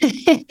caveat.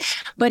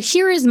 But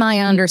here is my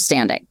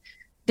understanding.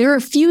 There are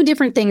a few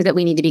different things that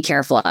we need to be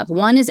careful of.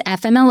 One is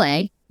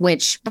FMLA,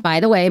 which, by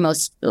the way,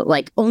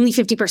 only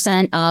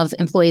 50% of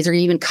employees are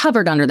even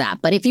covered under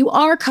that. But if you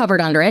are covered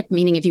under it,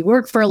 meaning if you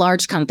work for a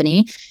large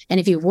company and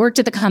if you've worked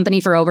at the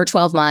company for over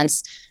 12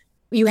 months,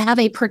 you have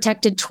a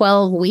protected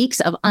 12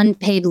 weeks of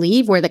unpaid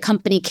leave where the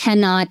company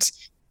cannot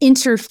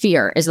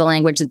interfere, is the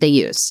language that they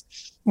use.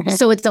 Mm-hmm.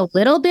 So it's a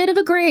little bit of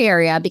a gray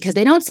area because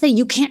they don't say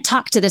you can't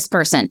talk to this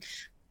person,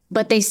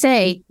 but they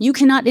say you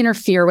cannot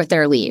interfere with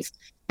their leave.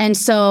 And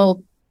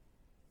so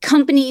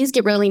companies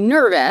get really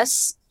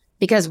nervous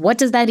because what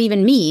does that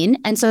even mean?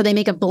 And so they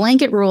make a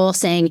blanket rule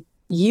saying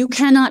you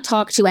cannot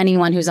talk to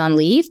anyone who's on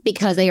leave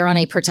because they are on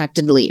a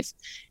protected leave.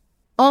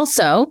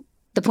 Also,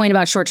 the point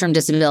about short-term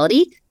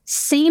disability,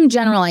 same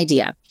general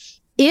idea.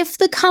 If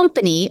the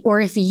company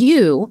or if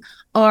you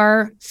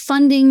are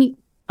funding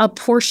a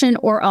portion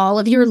or all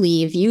of your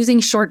leave using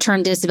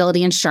short-term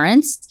disability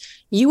insurance,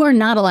 you are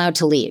not allowed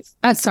to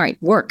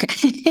work.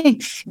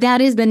 That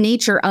is the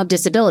nature of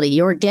disability.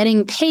 You're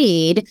getting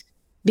paid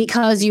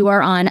because you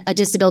are on a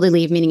disability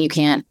leave, meaning you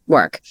can't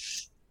work.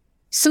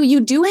 So you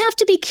do have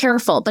to be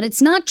careful, but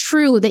it's not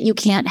true that you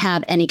can't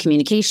have any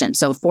communication.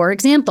 So for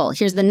example,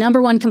 here's the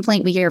number one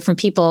complaint we hear from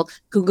people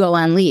who go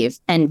on leave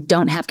and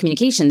don't have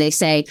communication. They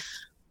say,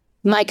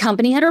 my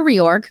company had a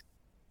reorg.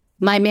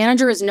 My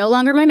manager is no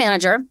longer my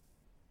manager.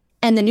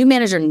 And the new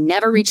manager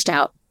never reached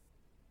out.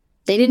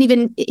 They didn't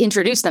even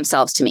introduce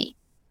themselves to me.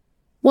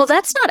 Well,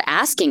 that's not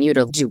asking you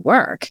to do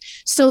work.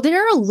 So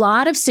there are a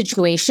lot of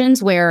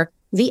situations where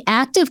the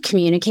act of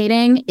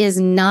communicating is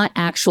not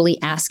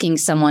actually asking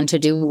someone to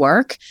do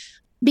work,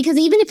 because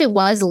even if it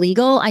was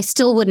legal, I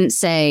still wouldn't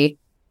say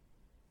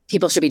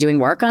people should be doing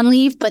work on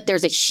leave. But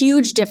there's a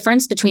huge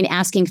difference between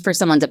asking for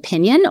someone's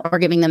opinion or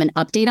giving them an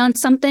update on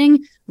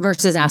something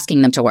versus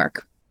asking them to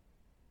work.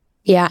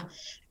 Yeah.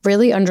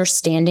 Really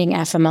understanding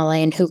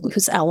FMLA and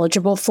who's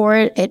eligible for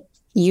it. It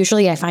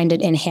usually, I find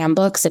it in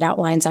handbooks. It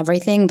outlines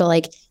everything, but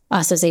like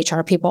us as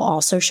HR people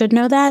also should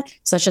know that.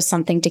 So it's just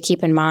something to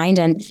keep in mind.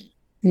 And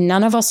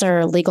none of us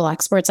are legal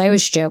experts. I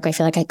always joke, I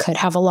feel like I could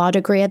have a law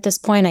degree at this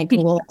point. I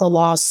Google the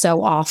law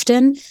so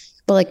often,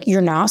 but like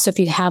you're not. So if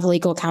you have a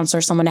legal counsel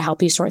or someone to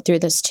help you sort through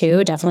this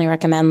too, definitely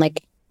recommend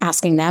like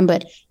asking them.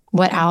 But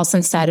what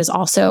Allison said is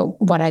also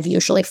what I've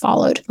usually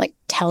followed. Like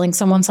telling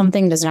someone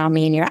something does not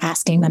mean you're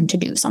asking them to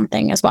do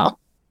something as well.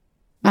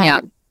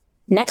 Yeah.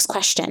 Next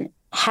question.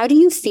 How do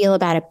you feel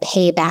about a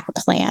payback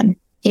plan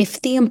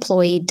if the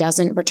employee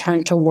doesn't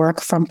return to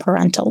work from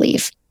parental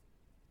leave?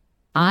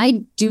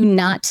 I do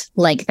not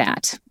like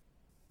that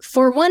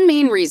for one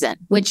main reason,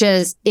 which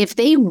is if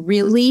they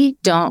really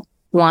don't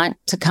want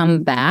to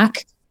come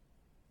back.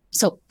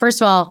 So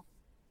first of all,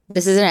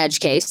 this is an edge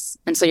case.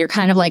 And so you're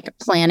kind of like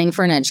planning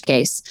for an edge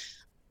case.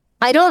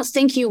 I don't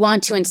think you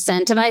want to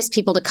incentivize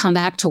people to come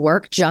back to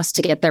work just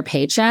to get their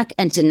paycheck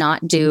and to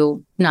not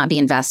be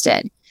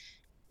invested.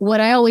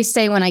 What I always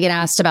say when I get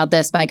asked about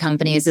this by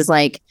companies is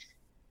like,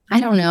 I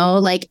don't know,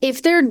 like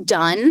if they're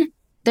done,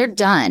 they're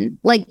done.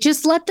 Like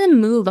just let them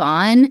move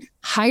on,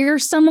 hire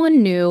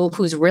someone new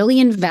who's really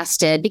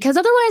invested, because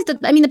otherwise,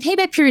 the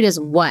payback period is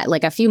what,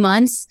 like a few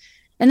months?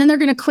 And then they're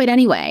going to quit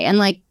anyway. And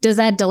like, does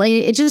that delay?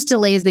 It just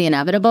delays the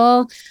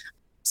inevitable.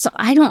 So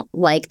I don't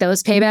like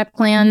those payback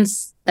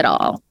plans at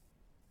all.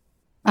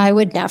 I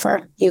would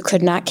never. You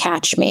could not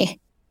catch me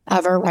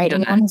ever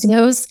writing one of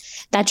those.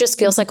 That just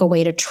feels like a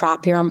way to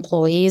trap your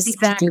employees.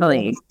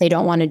 Exactly. They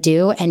don't want to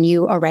do. And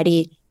you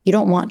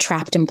don't want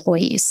trapped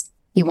employees.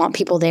 You want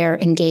people there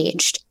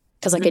engaged.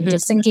 Because like a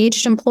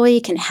disengaged employee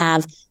can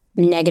have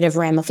negative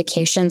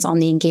ramifications on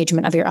the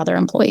engagement of your other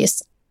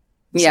employees.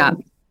 Yeah.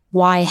 So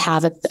why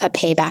have a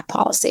payback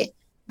policy?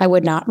 I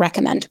would not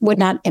recommend, would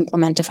not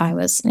implement if I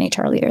was an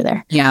HR leader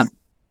there. Yeah.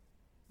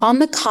 On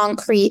the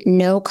concrete,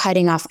 no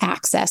cutting off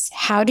access,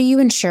 how do you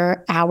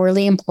ensure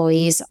hourly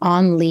employees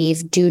on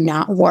leave do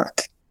not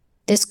work?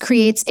 This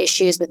creates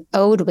issues with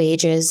owed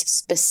wages,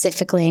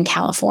 specifically in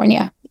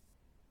California.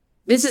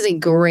 This is a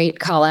great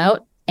call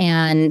out.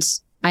 And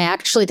I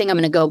actually think I'm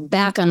going to go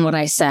back on what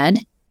I said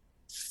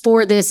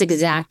for this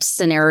exact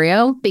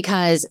scenario,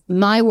 because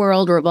my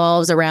world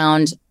revolves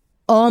around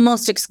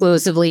almost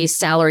exclusively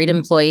salaried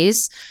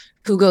employees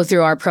who go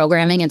through our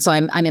programming. And so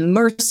I'm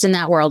immersed in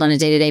that world on a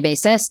day-to-day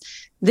basis.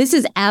 This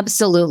is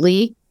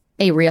absolutely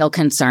a real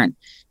concern,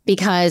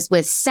 because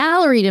with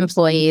salaried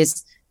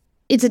employees,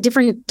 it's a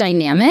different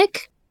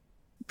dynamic,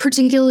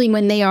 particularly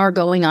when they are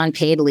going on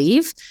paid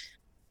leave.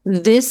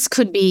 this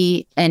could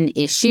be an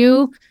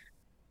issue.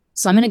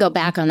 So I'm going to go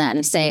back on that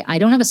and say, I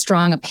don't have a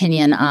strong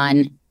opinion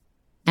on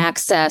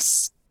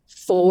access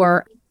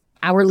for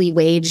hourly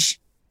wage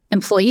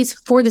employees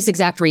for this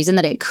exact reason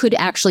that it could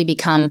actually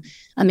become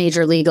a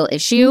major legal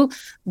issue.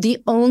 The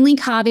only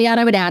caveat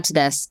I would add to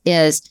this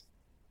is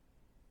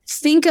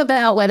think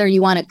about whether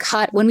you want to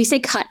cut. When we say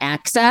cut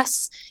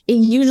access, it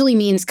usually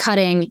means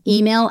cutting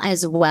email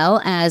as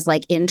well as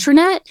like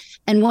internet.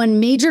 And one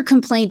major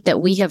complaint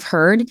that we have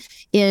heard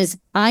is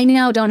I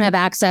now don't have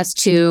access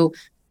to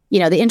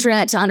the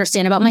internet to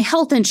understand about my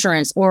health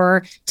insurance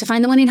or to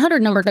find the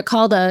 1-800 number to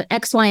call the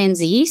X, Y, and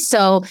Z.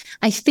 So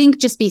I think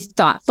just be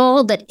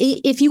thoughtful that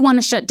if you want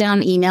to shut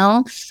down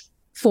email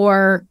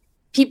for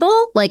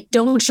people, like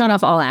don't shut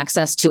off all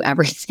access to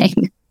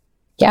everything.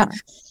 Yeah.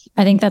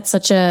 I think that's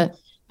such an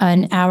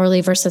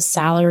hourly versus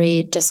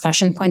salary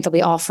discussion point that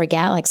we all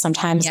forget. Like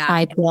sometimes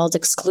I build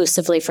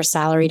exclusively for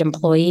salaried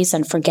employees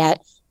and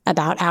forget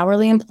about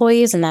hourly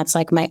employees. And that's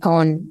like my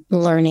own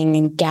learning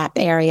and gap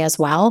area as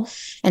well.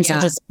 And so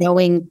just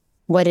knowing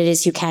what it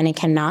is you can and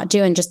cannot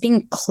do and just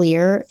being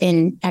clear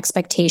in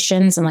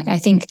expectations. And like, I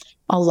think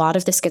a lot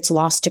of this gets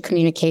lost to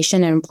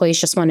communication and employees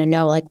just want to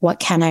know like,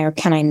 what can I or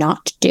can I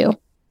not do?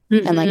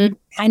 Mm-hmm. And like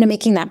kind of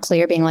making that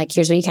clear, being like,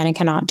 here's what you can and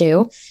cannot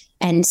do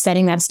and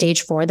setting that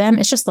stage for them.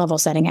 It's just level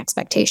setting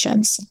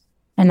expectations.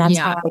 And that's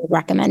how I would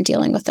recommend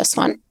dealing with this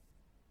one.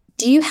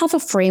 Do you have a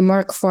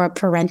framework for a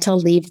parental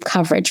leave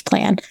coverage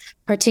plan,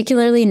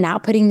 particularly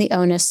not putting the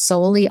onus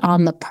solely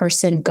on the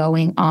person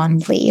going on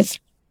leave?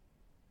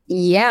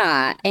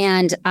 Yeah.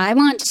 And I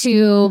want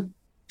to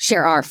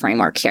share our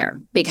framework here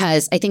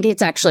because I think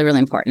it's actually really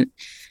important.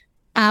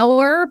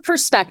 Our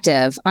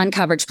perspective on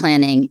coverage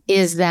planning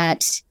is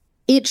that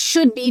it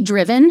should be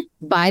driven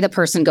by the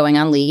person going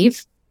on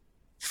leave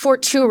for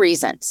two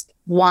reasons.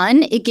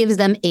 One, it gives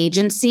them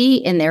agency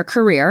in their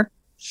career.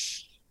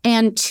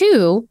 And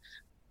two,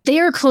 they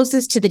are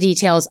closest to the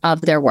details of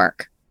their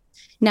work.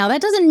 Now,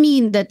 that doesn't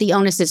mean that the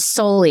onus is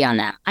solely on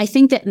them. I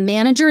think that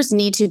managers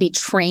need to be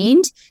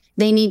trained.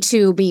 They need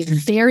to be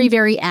very,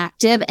 very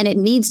active, and it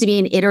needs to be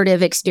an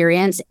iterative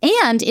experience.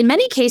 And in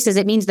many cases,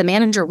 it means the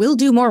manager will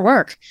do more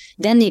work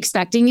than the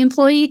expecting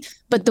employee.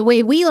 But the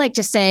way we like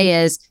to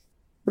say is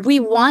we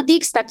want the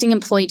expecting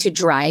employee to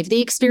drive the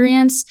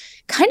experience,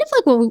 kind of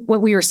like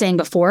what we were saying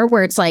before,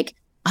 where it's like,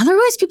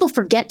 otherwise, people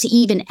forget to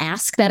even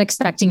ask that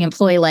expecting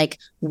employee, like,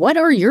 what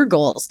are your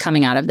goals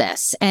coming out of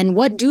this? And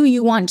what do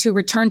you want to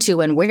return to?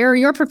 And where are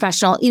your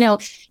professional?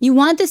 You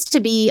want this to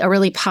be a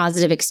really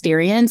positive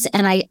experience.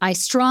 And I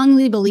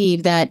strongly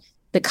believe that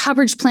the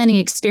coverage planning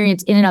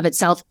experience in and of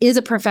itself is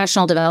a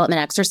professional development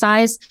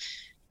exercise.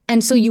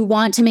 And so you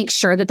want to make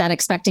sure that that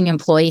expecting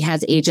employee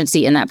has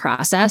agency in that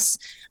process.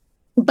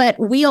 But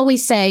we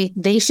always say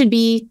they should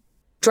be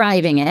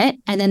driving it.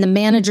 And then the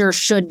manager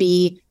should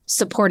be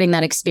supporting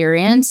that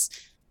experience.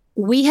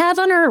 We have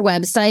on our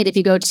website, if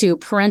you go to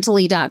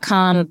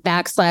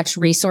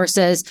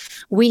parental.com/resources,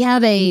 we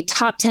have a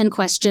top 10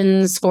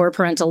 questions for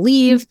parental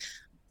leave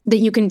that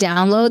you can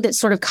download that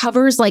sort of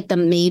covers like the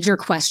major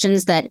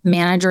questions that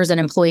managers and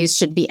employees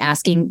should be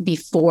asking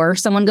before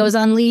someone goes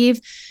on leave.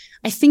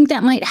 I think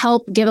that might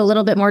help give a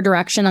little bit more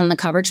direction on the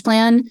coverage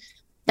plan.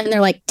 And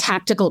they're like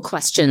tactical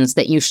questions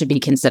that you should be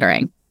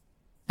considering.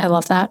 I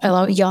love that.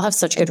 Y'all have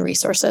such good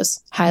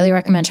resources. Highly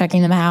recommend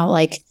checking them out.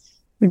 Like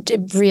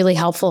really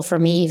helpful for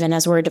me, even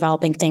as we're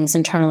developing things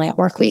internally at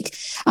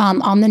Workweek.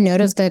 On the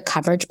note of the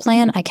coverage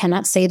plan, I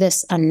cannot say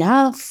this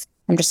enough.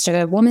 I'm just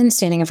a woman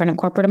standing in front of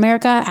corporate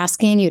America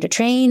asking you to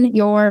train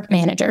your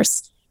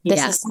managers.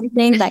 This is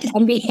something that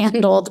can be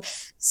handled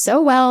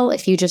so well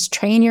if you just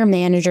train your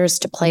managers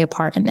to play a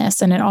part in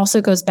this. And it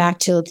also goes back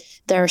to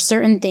there are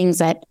certain things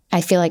that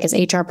I feel like as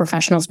HR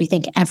professionals, we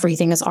think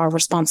everything is our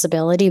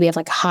responsibility. We have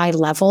like a high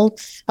level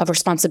of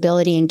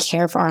responsibility and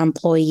care for our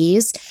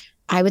employees.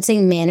 I would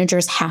say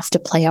managers have to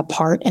play a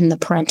part in the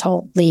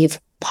parental leave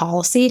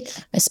policy,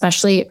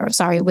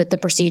 with the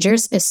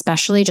procedures,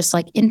 especially just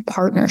like in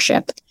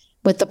partnership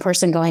with the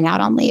person going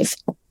out on leave.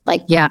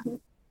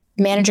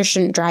 Managers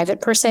shouldn't drive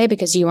it per se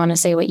because you want to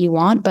say what you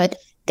want, but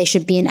they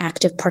should be an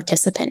active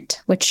participant,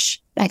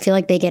 which I feel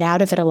like they get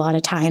out of it a lot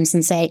of times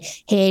and say,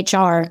 hey,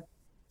 HR,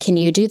 can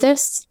you do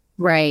this?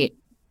 Right.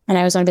 And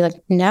I always want to be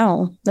like,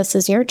 no, this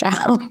is your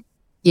job.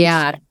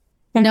 Yeah.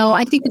 No,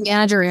 I think the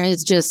manager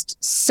is just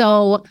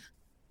so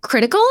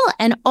critical.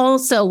 And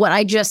also what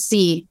I just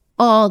see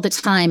all the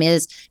time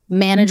is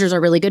managers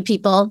are really good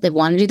people. They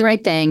want to do the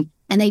right thing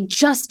and they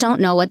just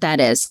don't know what that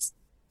is.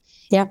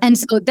 Yeah. And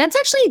so that's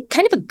actually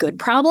kind of a good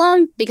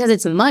problem because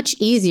it's much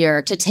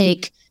easier to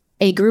take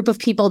a group of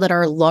people that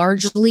are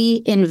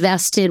largely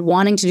invested,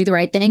 wanting to do the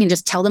right thing and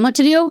just tell them what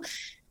to do,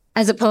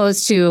 as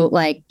opposed to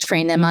like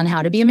train them on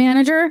how to be a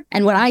manager.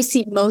 And what I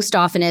see most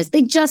often is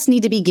they just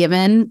need to be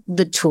given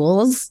the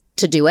tools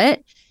to do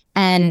it.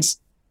 And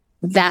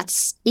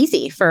that's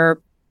easy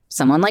for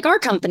someone like our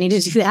company to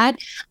do that.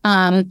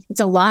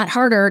 It's a lot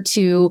harder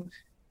to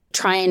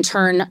try and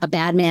turn a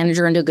bad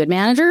manager into a good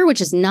manager,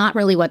 which is not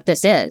really what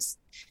this is.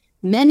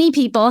 many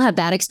people have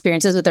bad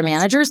experiences with their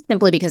managers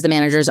simply because the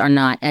managers are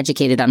not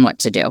educated on what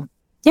to do.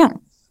 Yeah.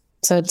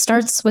 So it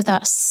starts with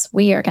us.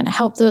 We are going to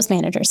help those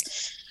managers.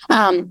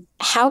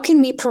 How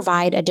can we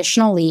provide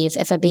additional leave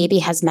if a baby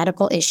has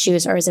medical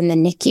issues or is in the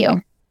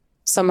NICU?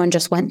 Someone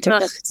just went through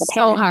this. It's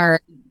so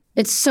hard.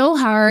 It's so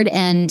hard.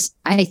 And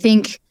I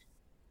think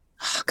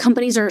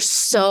companies are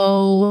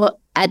so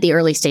at the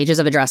early stages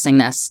of addressing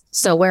this.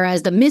 So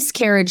whereas the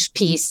miscarriage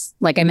piece,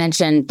 like I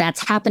mentioned,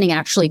 that's happening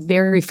actually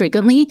very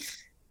frequently.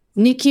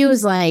 NICU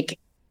is like,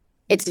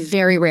 it's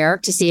very rare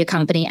to see a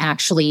company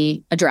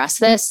actually address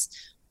this.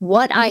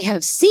 What I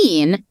have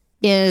seen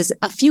is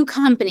a few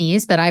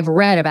companies that I've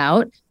read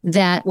about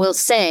that will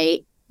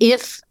say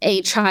if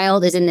a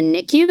child is in the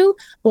NICU,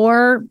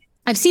 or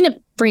I've seen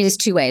it phrased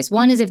two ways.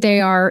 One is if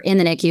they are in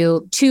the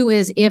NICU. Two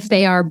is if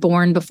they are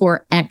born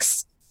before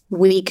X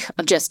week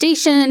of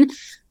gestation,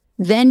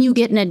 then you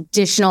get an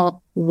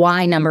additional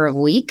Y number of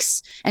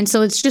weeks. And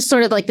so it's just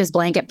sort of like this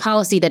blanket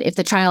policy that if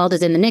the child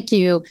is in the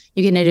NICU,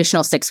 you get an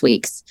additional 6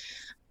 weeks.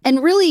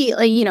 And really,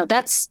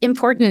 that's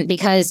important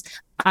because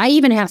I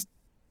even have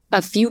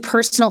a few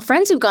personal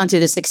friends who've gone through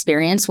this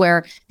experience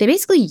where they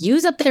basically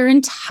use up their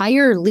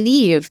entire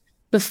leave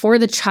before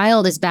the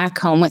child is back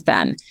home with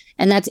them.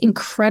 And that's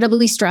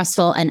incredibly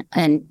stressful. And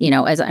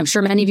as I'm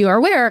sure many of you are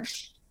aware,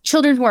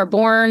 children who are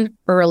born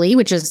early,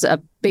 which is a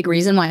big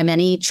reason why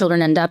many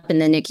children end up in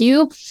the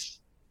NICU,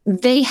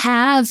 they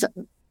have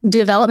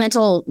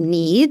developmental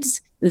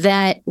needs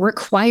that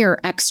require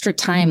extra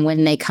time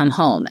when they come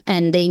home,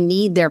 and they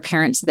need their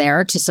parents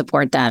there to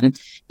support them.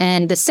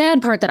 And the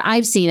sad part that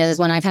I've seen is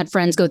when I've had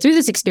friends go through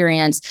this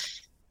experience,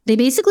 they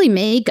basically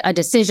make a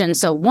decision.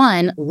 So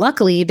one,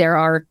 luckily there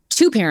are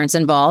two parents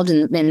involved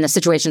in the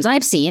situations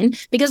I've seen,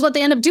 because what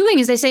they end up doing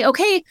is they say,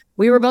 okay,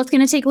 we were both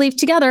going to take leave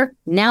together.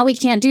 Now we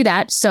can't do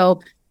that.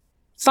 So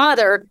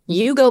father,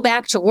 you go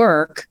back to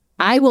work.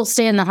 I will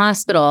stay in the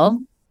hospital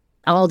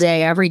all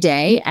day, every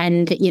day.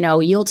 And,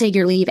 you'll take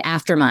your leave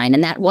after mine.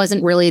 And that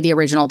wasn't really the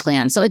original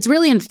plan. So it's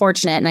really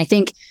unfortunate. And I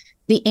think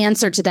the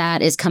answer to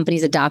that is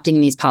companies adopting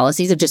these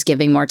policies of just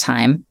giving more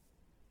time.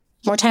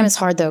 More time is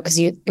hard though, because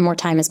more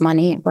time is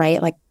money,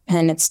 right? Like,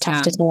 and it's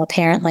tough to tell a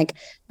parent like,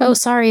 oh,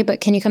 sorry, but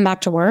can you come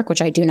back to work?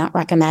 Which I do not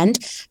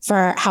recommend.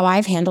 For how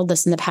I've handled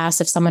this in the past,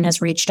 if someone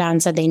has reached out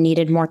and said they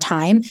needed more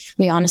time,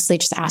 we honestly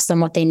just ask them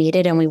what they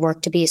needed. And we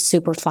work to be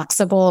super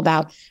flexible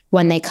about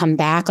when they come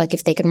back, like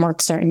if they can work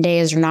certain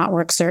days or not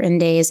work certain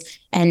days,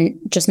 and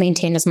just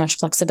maintain as much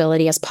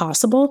flexibility as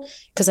possible,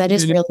 because that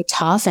is really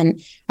tough.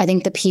 And I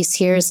think the piece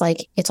here is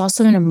like, it's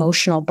also an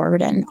emotional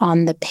burden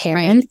on the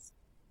parents. Right.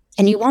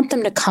 And you want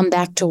them to come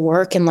back to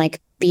work and like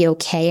be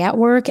okay at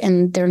work.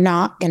 And they're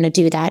not going to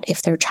do that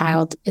if their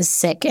child is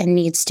sick and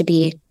needs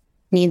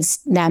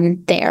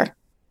them there.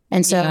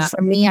 And so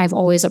for me, I've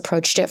always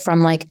approached it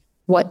from like,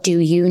 what do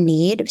you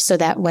need so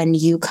that when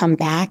you come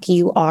back,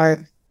 you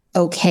are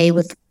okay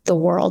with the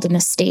world and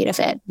the state of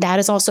it. That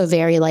is also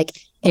very like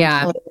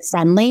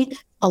friendly.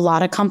 A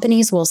lot of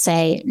companies will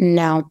say,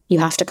 no, you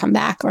have to come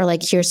back, or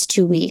like, here's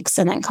 2 weeks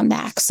and then come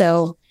back.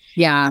 So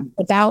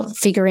about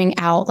figuring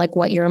out like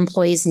what your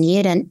employees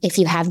need. And if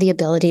you have the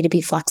ability to be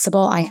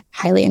flexible, I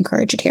highly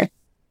encourage it here.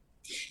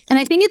 And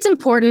I think it's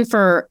important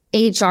for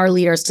HR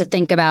leaders to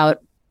think about,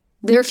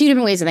 there are a few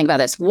different ways to think about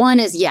this. One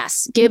is,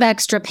 yes, give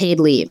extra paid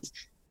leave.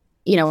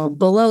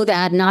 Below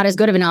that, not as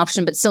good of an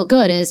option, but still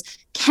good, is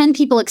can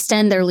people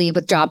extend their leave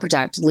with job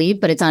protected leave,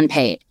 but it's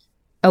unpaid?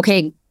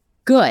 Okay,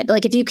 good.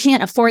 Like if you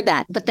can't afford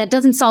that, but that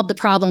doesn't solve the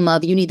problem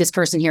of you need this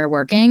person here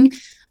working.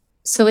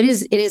 So it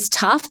is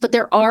tough, but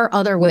there are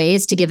other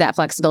ways to give that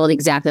flexibility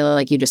exactly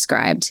like you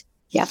described.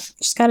 Yeah,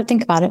 just got to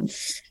think about it.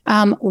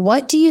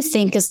 What do you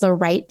think is the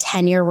right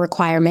tenure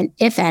requirement,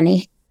 if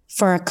any,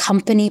 for a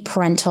company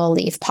parental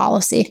leave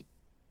policy?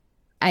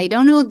 I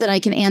don't know that I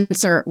can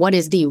answer what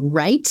is the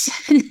right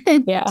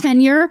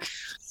tenure.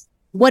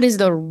 What is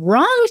the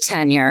wrong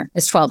tenure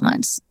is 12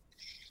 months.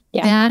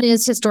 Yeah. That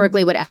is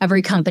historically what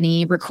every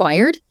company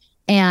required.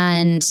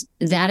 And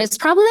that is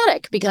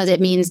problematic because it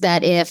means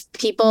that if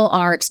people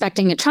are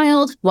expecting a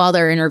child while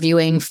they're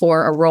interviewing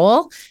for a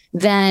role,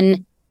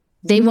 then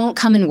they won't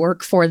come and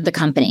work for the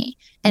company.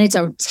 And it's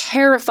a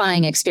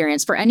terrifying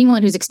experience for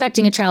anyone who's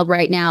expecting a child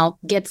right now,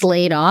 gets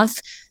laid off,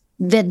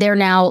 that they're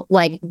now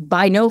like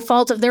by no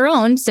fault of their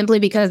own, simply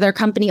because their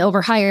company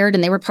overhired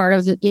and they were part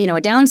of, a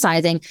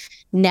downsizing.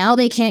 Now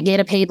they can't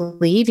get a paid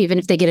leave, even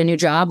if they get a new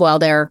job while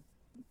they're,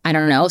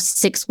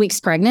 6 weeks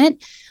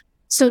pregnant.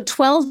 So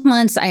 12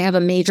 months, I have a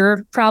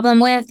major problem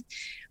with.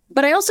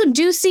 But I also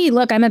do see,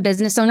 look, I'm a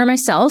business owner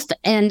myself,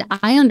 and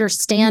I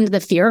understand the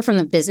fear from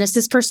the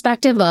business's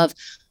perspective of,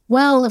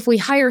 well, if we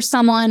hire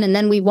someone and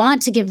then we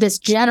want to give this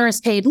generous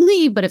paid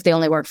leave, but if they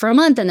only work for a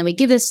month and then we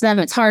give this to them,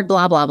 it's hard,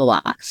 blah, blah,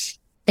 blah, blah.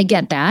 I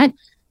get that.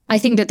 I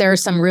think that there are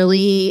some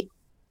really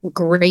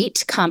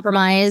great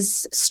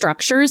compromise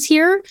structures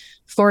here.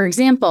 For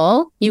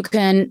example, you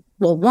could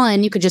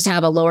just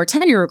have a lower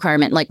tenure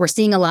requirement. Like we're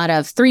seeing a lot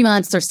of 3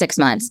 months or 6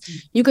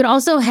 months. You could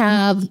also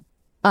have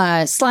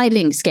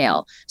sliding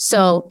scale.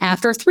 So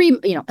after 3,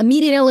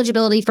 immediate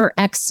eligibility for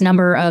X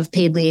number of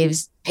paid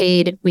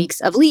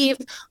weeks of leave,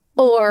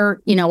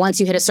 or, once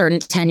you hit a certain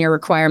tenure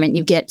requirement,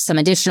 you get some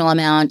additional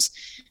amount.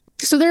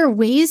 So there are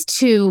ways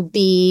to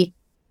be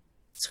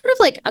sort of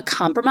like a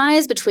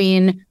compromise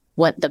between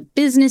what the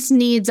business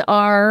needs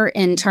are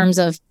in terms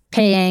of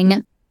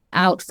paying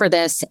out for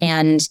this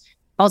and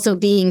also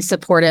being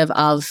supportive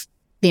of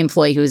the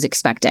employee who's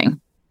expecting.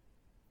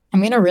 I'm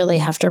going to really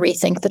have to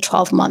rethink the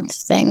 12-month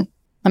thing.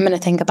 I'm going to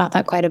think about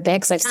that quite a bit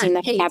because I've seen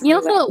that.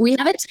 We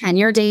have a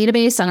tenure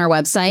database on our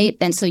website.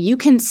 And so you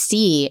can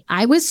see,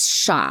 I was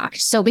shocked.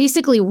 So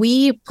basically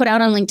we put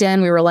out on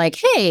LinkedIn, we were like,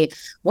 hey,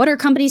 what are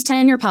companies'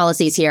 tenure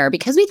policies here?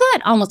 Because we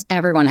thought almost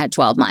everyone had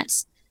 12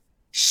 months.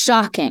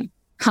 Shocking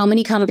how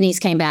many companies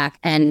came back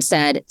and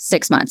said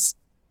 6 months.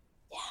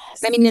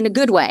 I mean, in a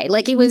good way.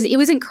 Like it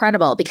was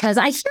incredible because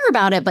I hear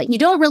about it, but you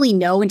don't really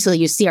know until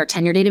you see our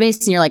tenure database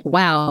and you're like,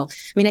 wow. I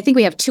mean, I think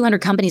we have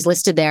 200 companies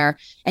listed there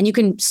and you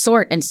can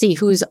sort and see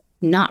who's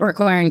not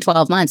requiring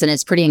 12 months. And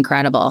it's pretty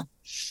incredible.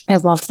 I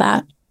love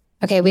that.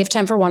 Okay. We have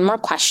time for one more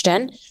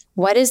question.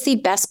 What is the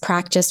best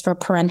practice for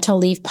parental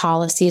leave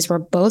policies where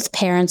both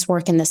parents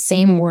work in the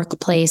same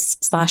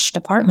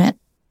workplace/department?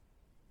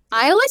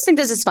 I always think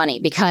this is funny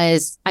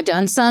because I've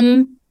done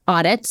some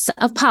audits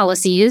of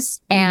policies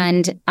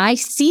and I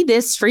see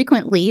this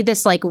frequently,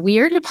 this like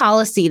weird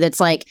policy that's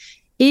like,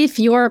 if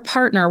your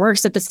partner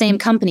works at the same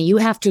company, you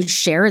have to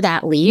share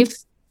that leave,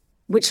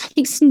 which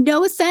makes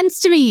no sense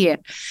to me.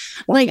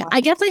 Like, I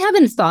guess I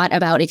haven't thought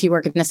about if you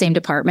work in the same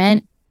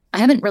department. I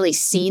haven't really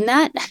seen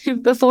that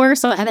before,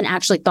 so I haven't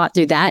actually thought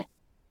through that.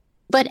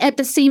 But at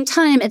the same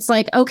time, it's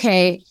like,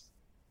 okay,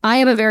 I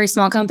have a very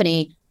small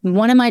company.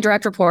 One of my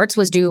direct reports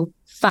was due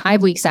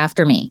 5 weeks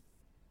after me.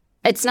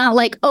 It's not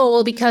like, oh,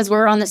 well, because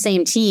we're on the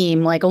same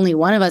team, like only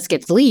one of us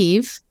gets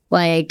leave.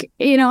 Like,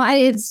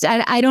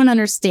 I don't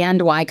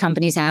understand why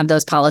companies have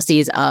those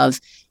policies of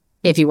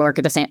if you work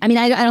at the same. I mean,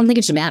 I don't think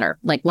it should matter.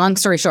 Like, long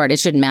story short, it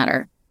shouldn't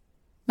matter.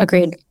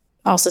 Agreed.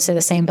 Also say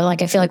the same, but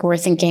like, I feel like we're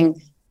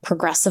thinking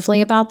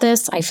progressively about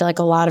this. I feel like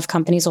a lot of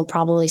companies will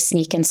probably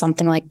sneak in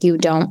something like you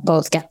don't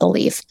both get the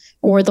leave,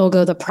 or they'll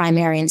go the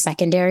primary and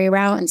secondary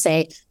route and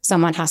say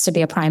someone has to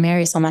be a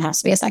primary, someone has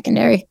to be a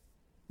secondary.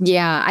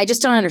 Yeah, I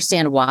just don't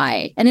understand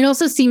why. And it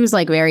also seems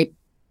like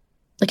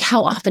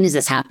how often is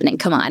this happening?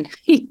 Come on.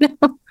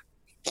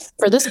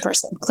 For this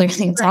person,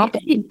 clearly it's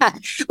happening. Yeah.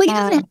 Like, it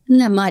doesn't happen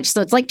that much.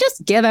 So it's like,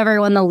 just give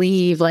everyone the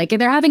leave. Like, if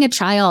they're having a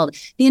child,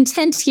 the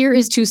intent here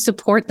is to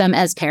support them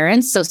as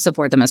parents. So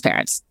support them as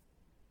parents.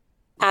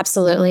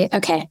 Absolutely.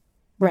 Okay.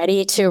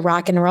 Ready to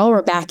rock and roll.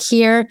 We're back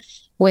here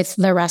with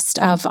the rest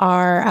of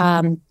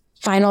our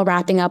final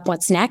wrapping up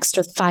what's next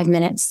with 5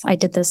 minutes. I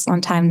did this on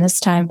time this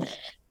time.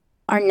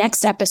 Our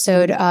next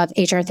episode of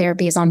HR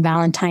Therapy is on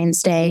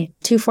Valentine's Day,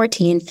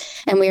 2/14,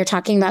 and we are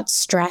talking about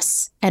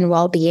stress and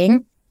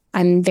well-being.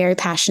 I'm very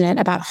passionate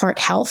about heart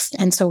health,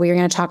 and so we're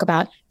going to talk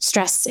about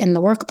stress in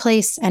the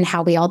workplace and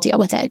how we all deal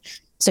with it.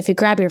 So if you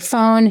grab your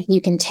phone, you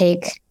can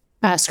take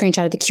a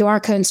screenshot of the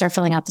QR code and start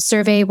filling out the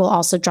survey. We'll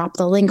also drop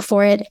the link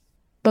for it.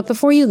 But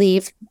before you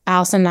leave,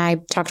 Allison and I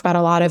talked about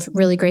a lot of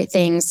really great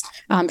things,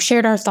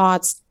 shared our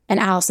thoughts. And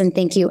Allison,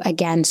 thank you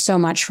again so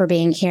much for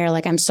being here.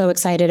 Like, I'm so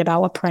excited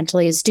about what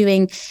Parentally is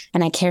doing.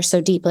 And I care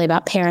so deeply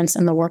about parents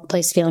in the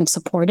workplace feeling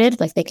supported,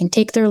 like they can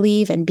take their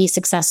leave and be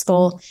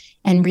successful.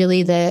 And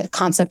really the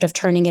concept of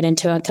turning it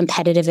into a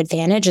competitive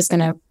advantage is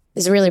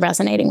really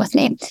resonating with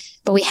me.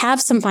 But we have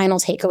some final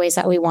takeaways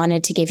that we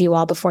wanted to give you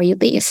all before you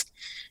leave.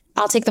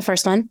 I'll take the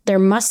first one. There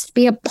must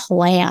be a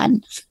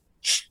plan.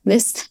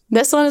 This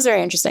one is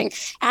very interesting.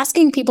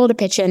 Asking people to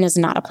pitch in is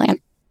not a plan.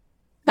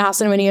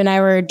 Allison, when you and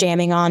I were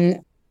jamming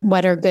on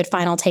what are good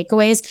final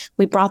takeaways,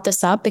 we brought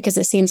this up because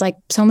it seems like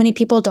so many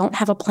people don't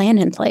have a plan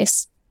in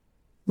place.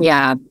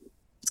 Yeah,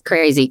 it's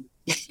crazy.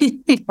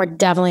 We're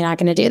definitely not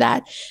going to do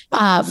that.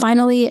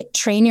 Finally,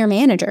 train your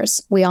managers.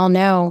 We all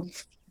know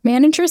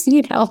managers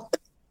need help.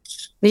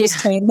 Just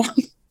train them.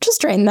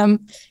 Just train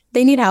them.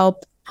 They need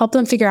help. Help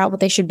them figure out what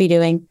they should be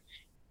doing.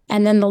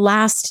 And then the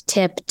last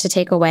tip to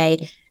take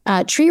away,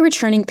 treat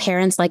returning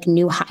parents like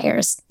new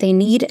hires. They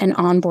need an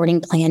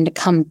onboarding plan to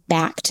come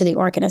back to the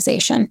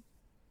organization.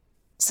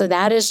 So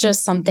that is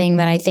just something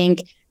that I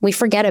think we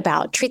forget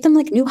about. Treat them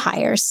like new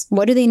hires.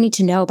 What do they need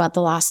to know about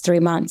the last 3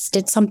 months?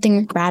 Did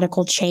something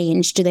radical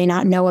change? Do they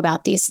not know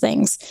about these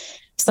things?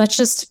 So that's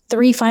just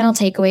 3 final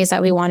takeaways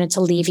that we wanted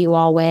to leave you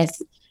all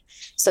with.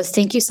 So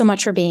thank you so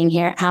much for being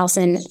here.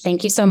 Allison,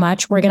 thank you so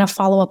much. We're going to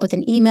follow up with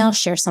an email,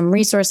 share some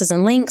resources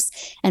and links,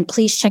 and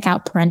please check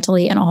out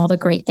Parentally and all the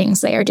great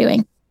things they are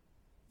doing.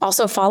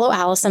 Also, follow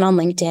Allison on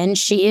LinkedIn.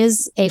 She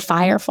is a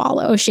fire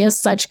follow. She has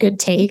such good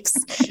takes.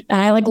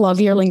 And I love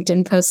your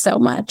LinkedIn post so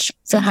much.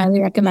 So highly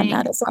recommend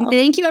that as well.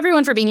 Thank you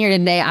everyone for being here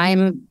today.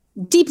 I'm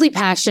deeply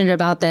passionate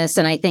about this.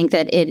 And I think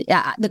that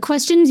the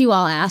questions you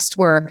all asked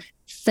were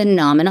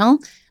phenomenal.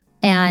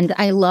 And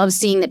I love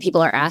seeing that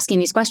people are asking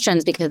these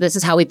questions because this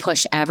is how we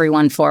push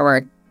everyone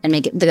forward and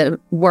make the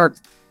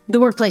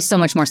workplace so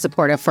much more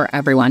supportive for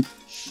everyone.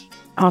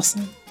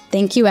 Awesome.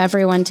 Thank you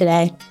everyone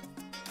today.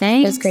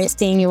 Thanks. It was great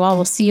seeing you all.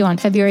 We'll see you on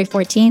February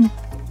 14th.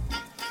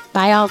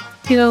 Bye, all.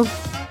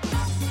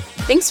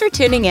 Thanks for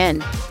tuning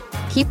in.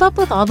 Keep up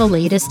with all the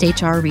latest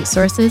HR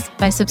resources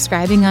by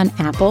subscribing on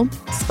Apple,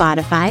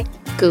 Spotify,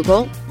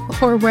 Google,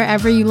 or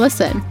wherever you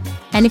listen.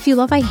 And if you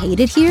love I Hate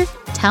It Here,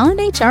 tell an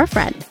HR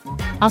friend.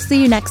 I'll see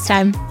you next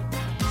time.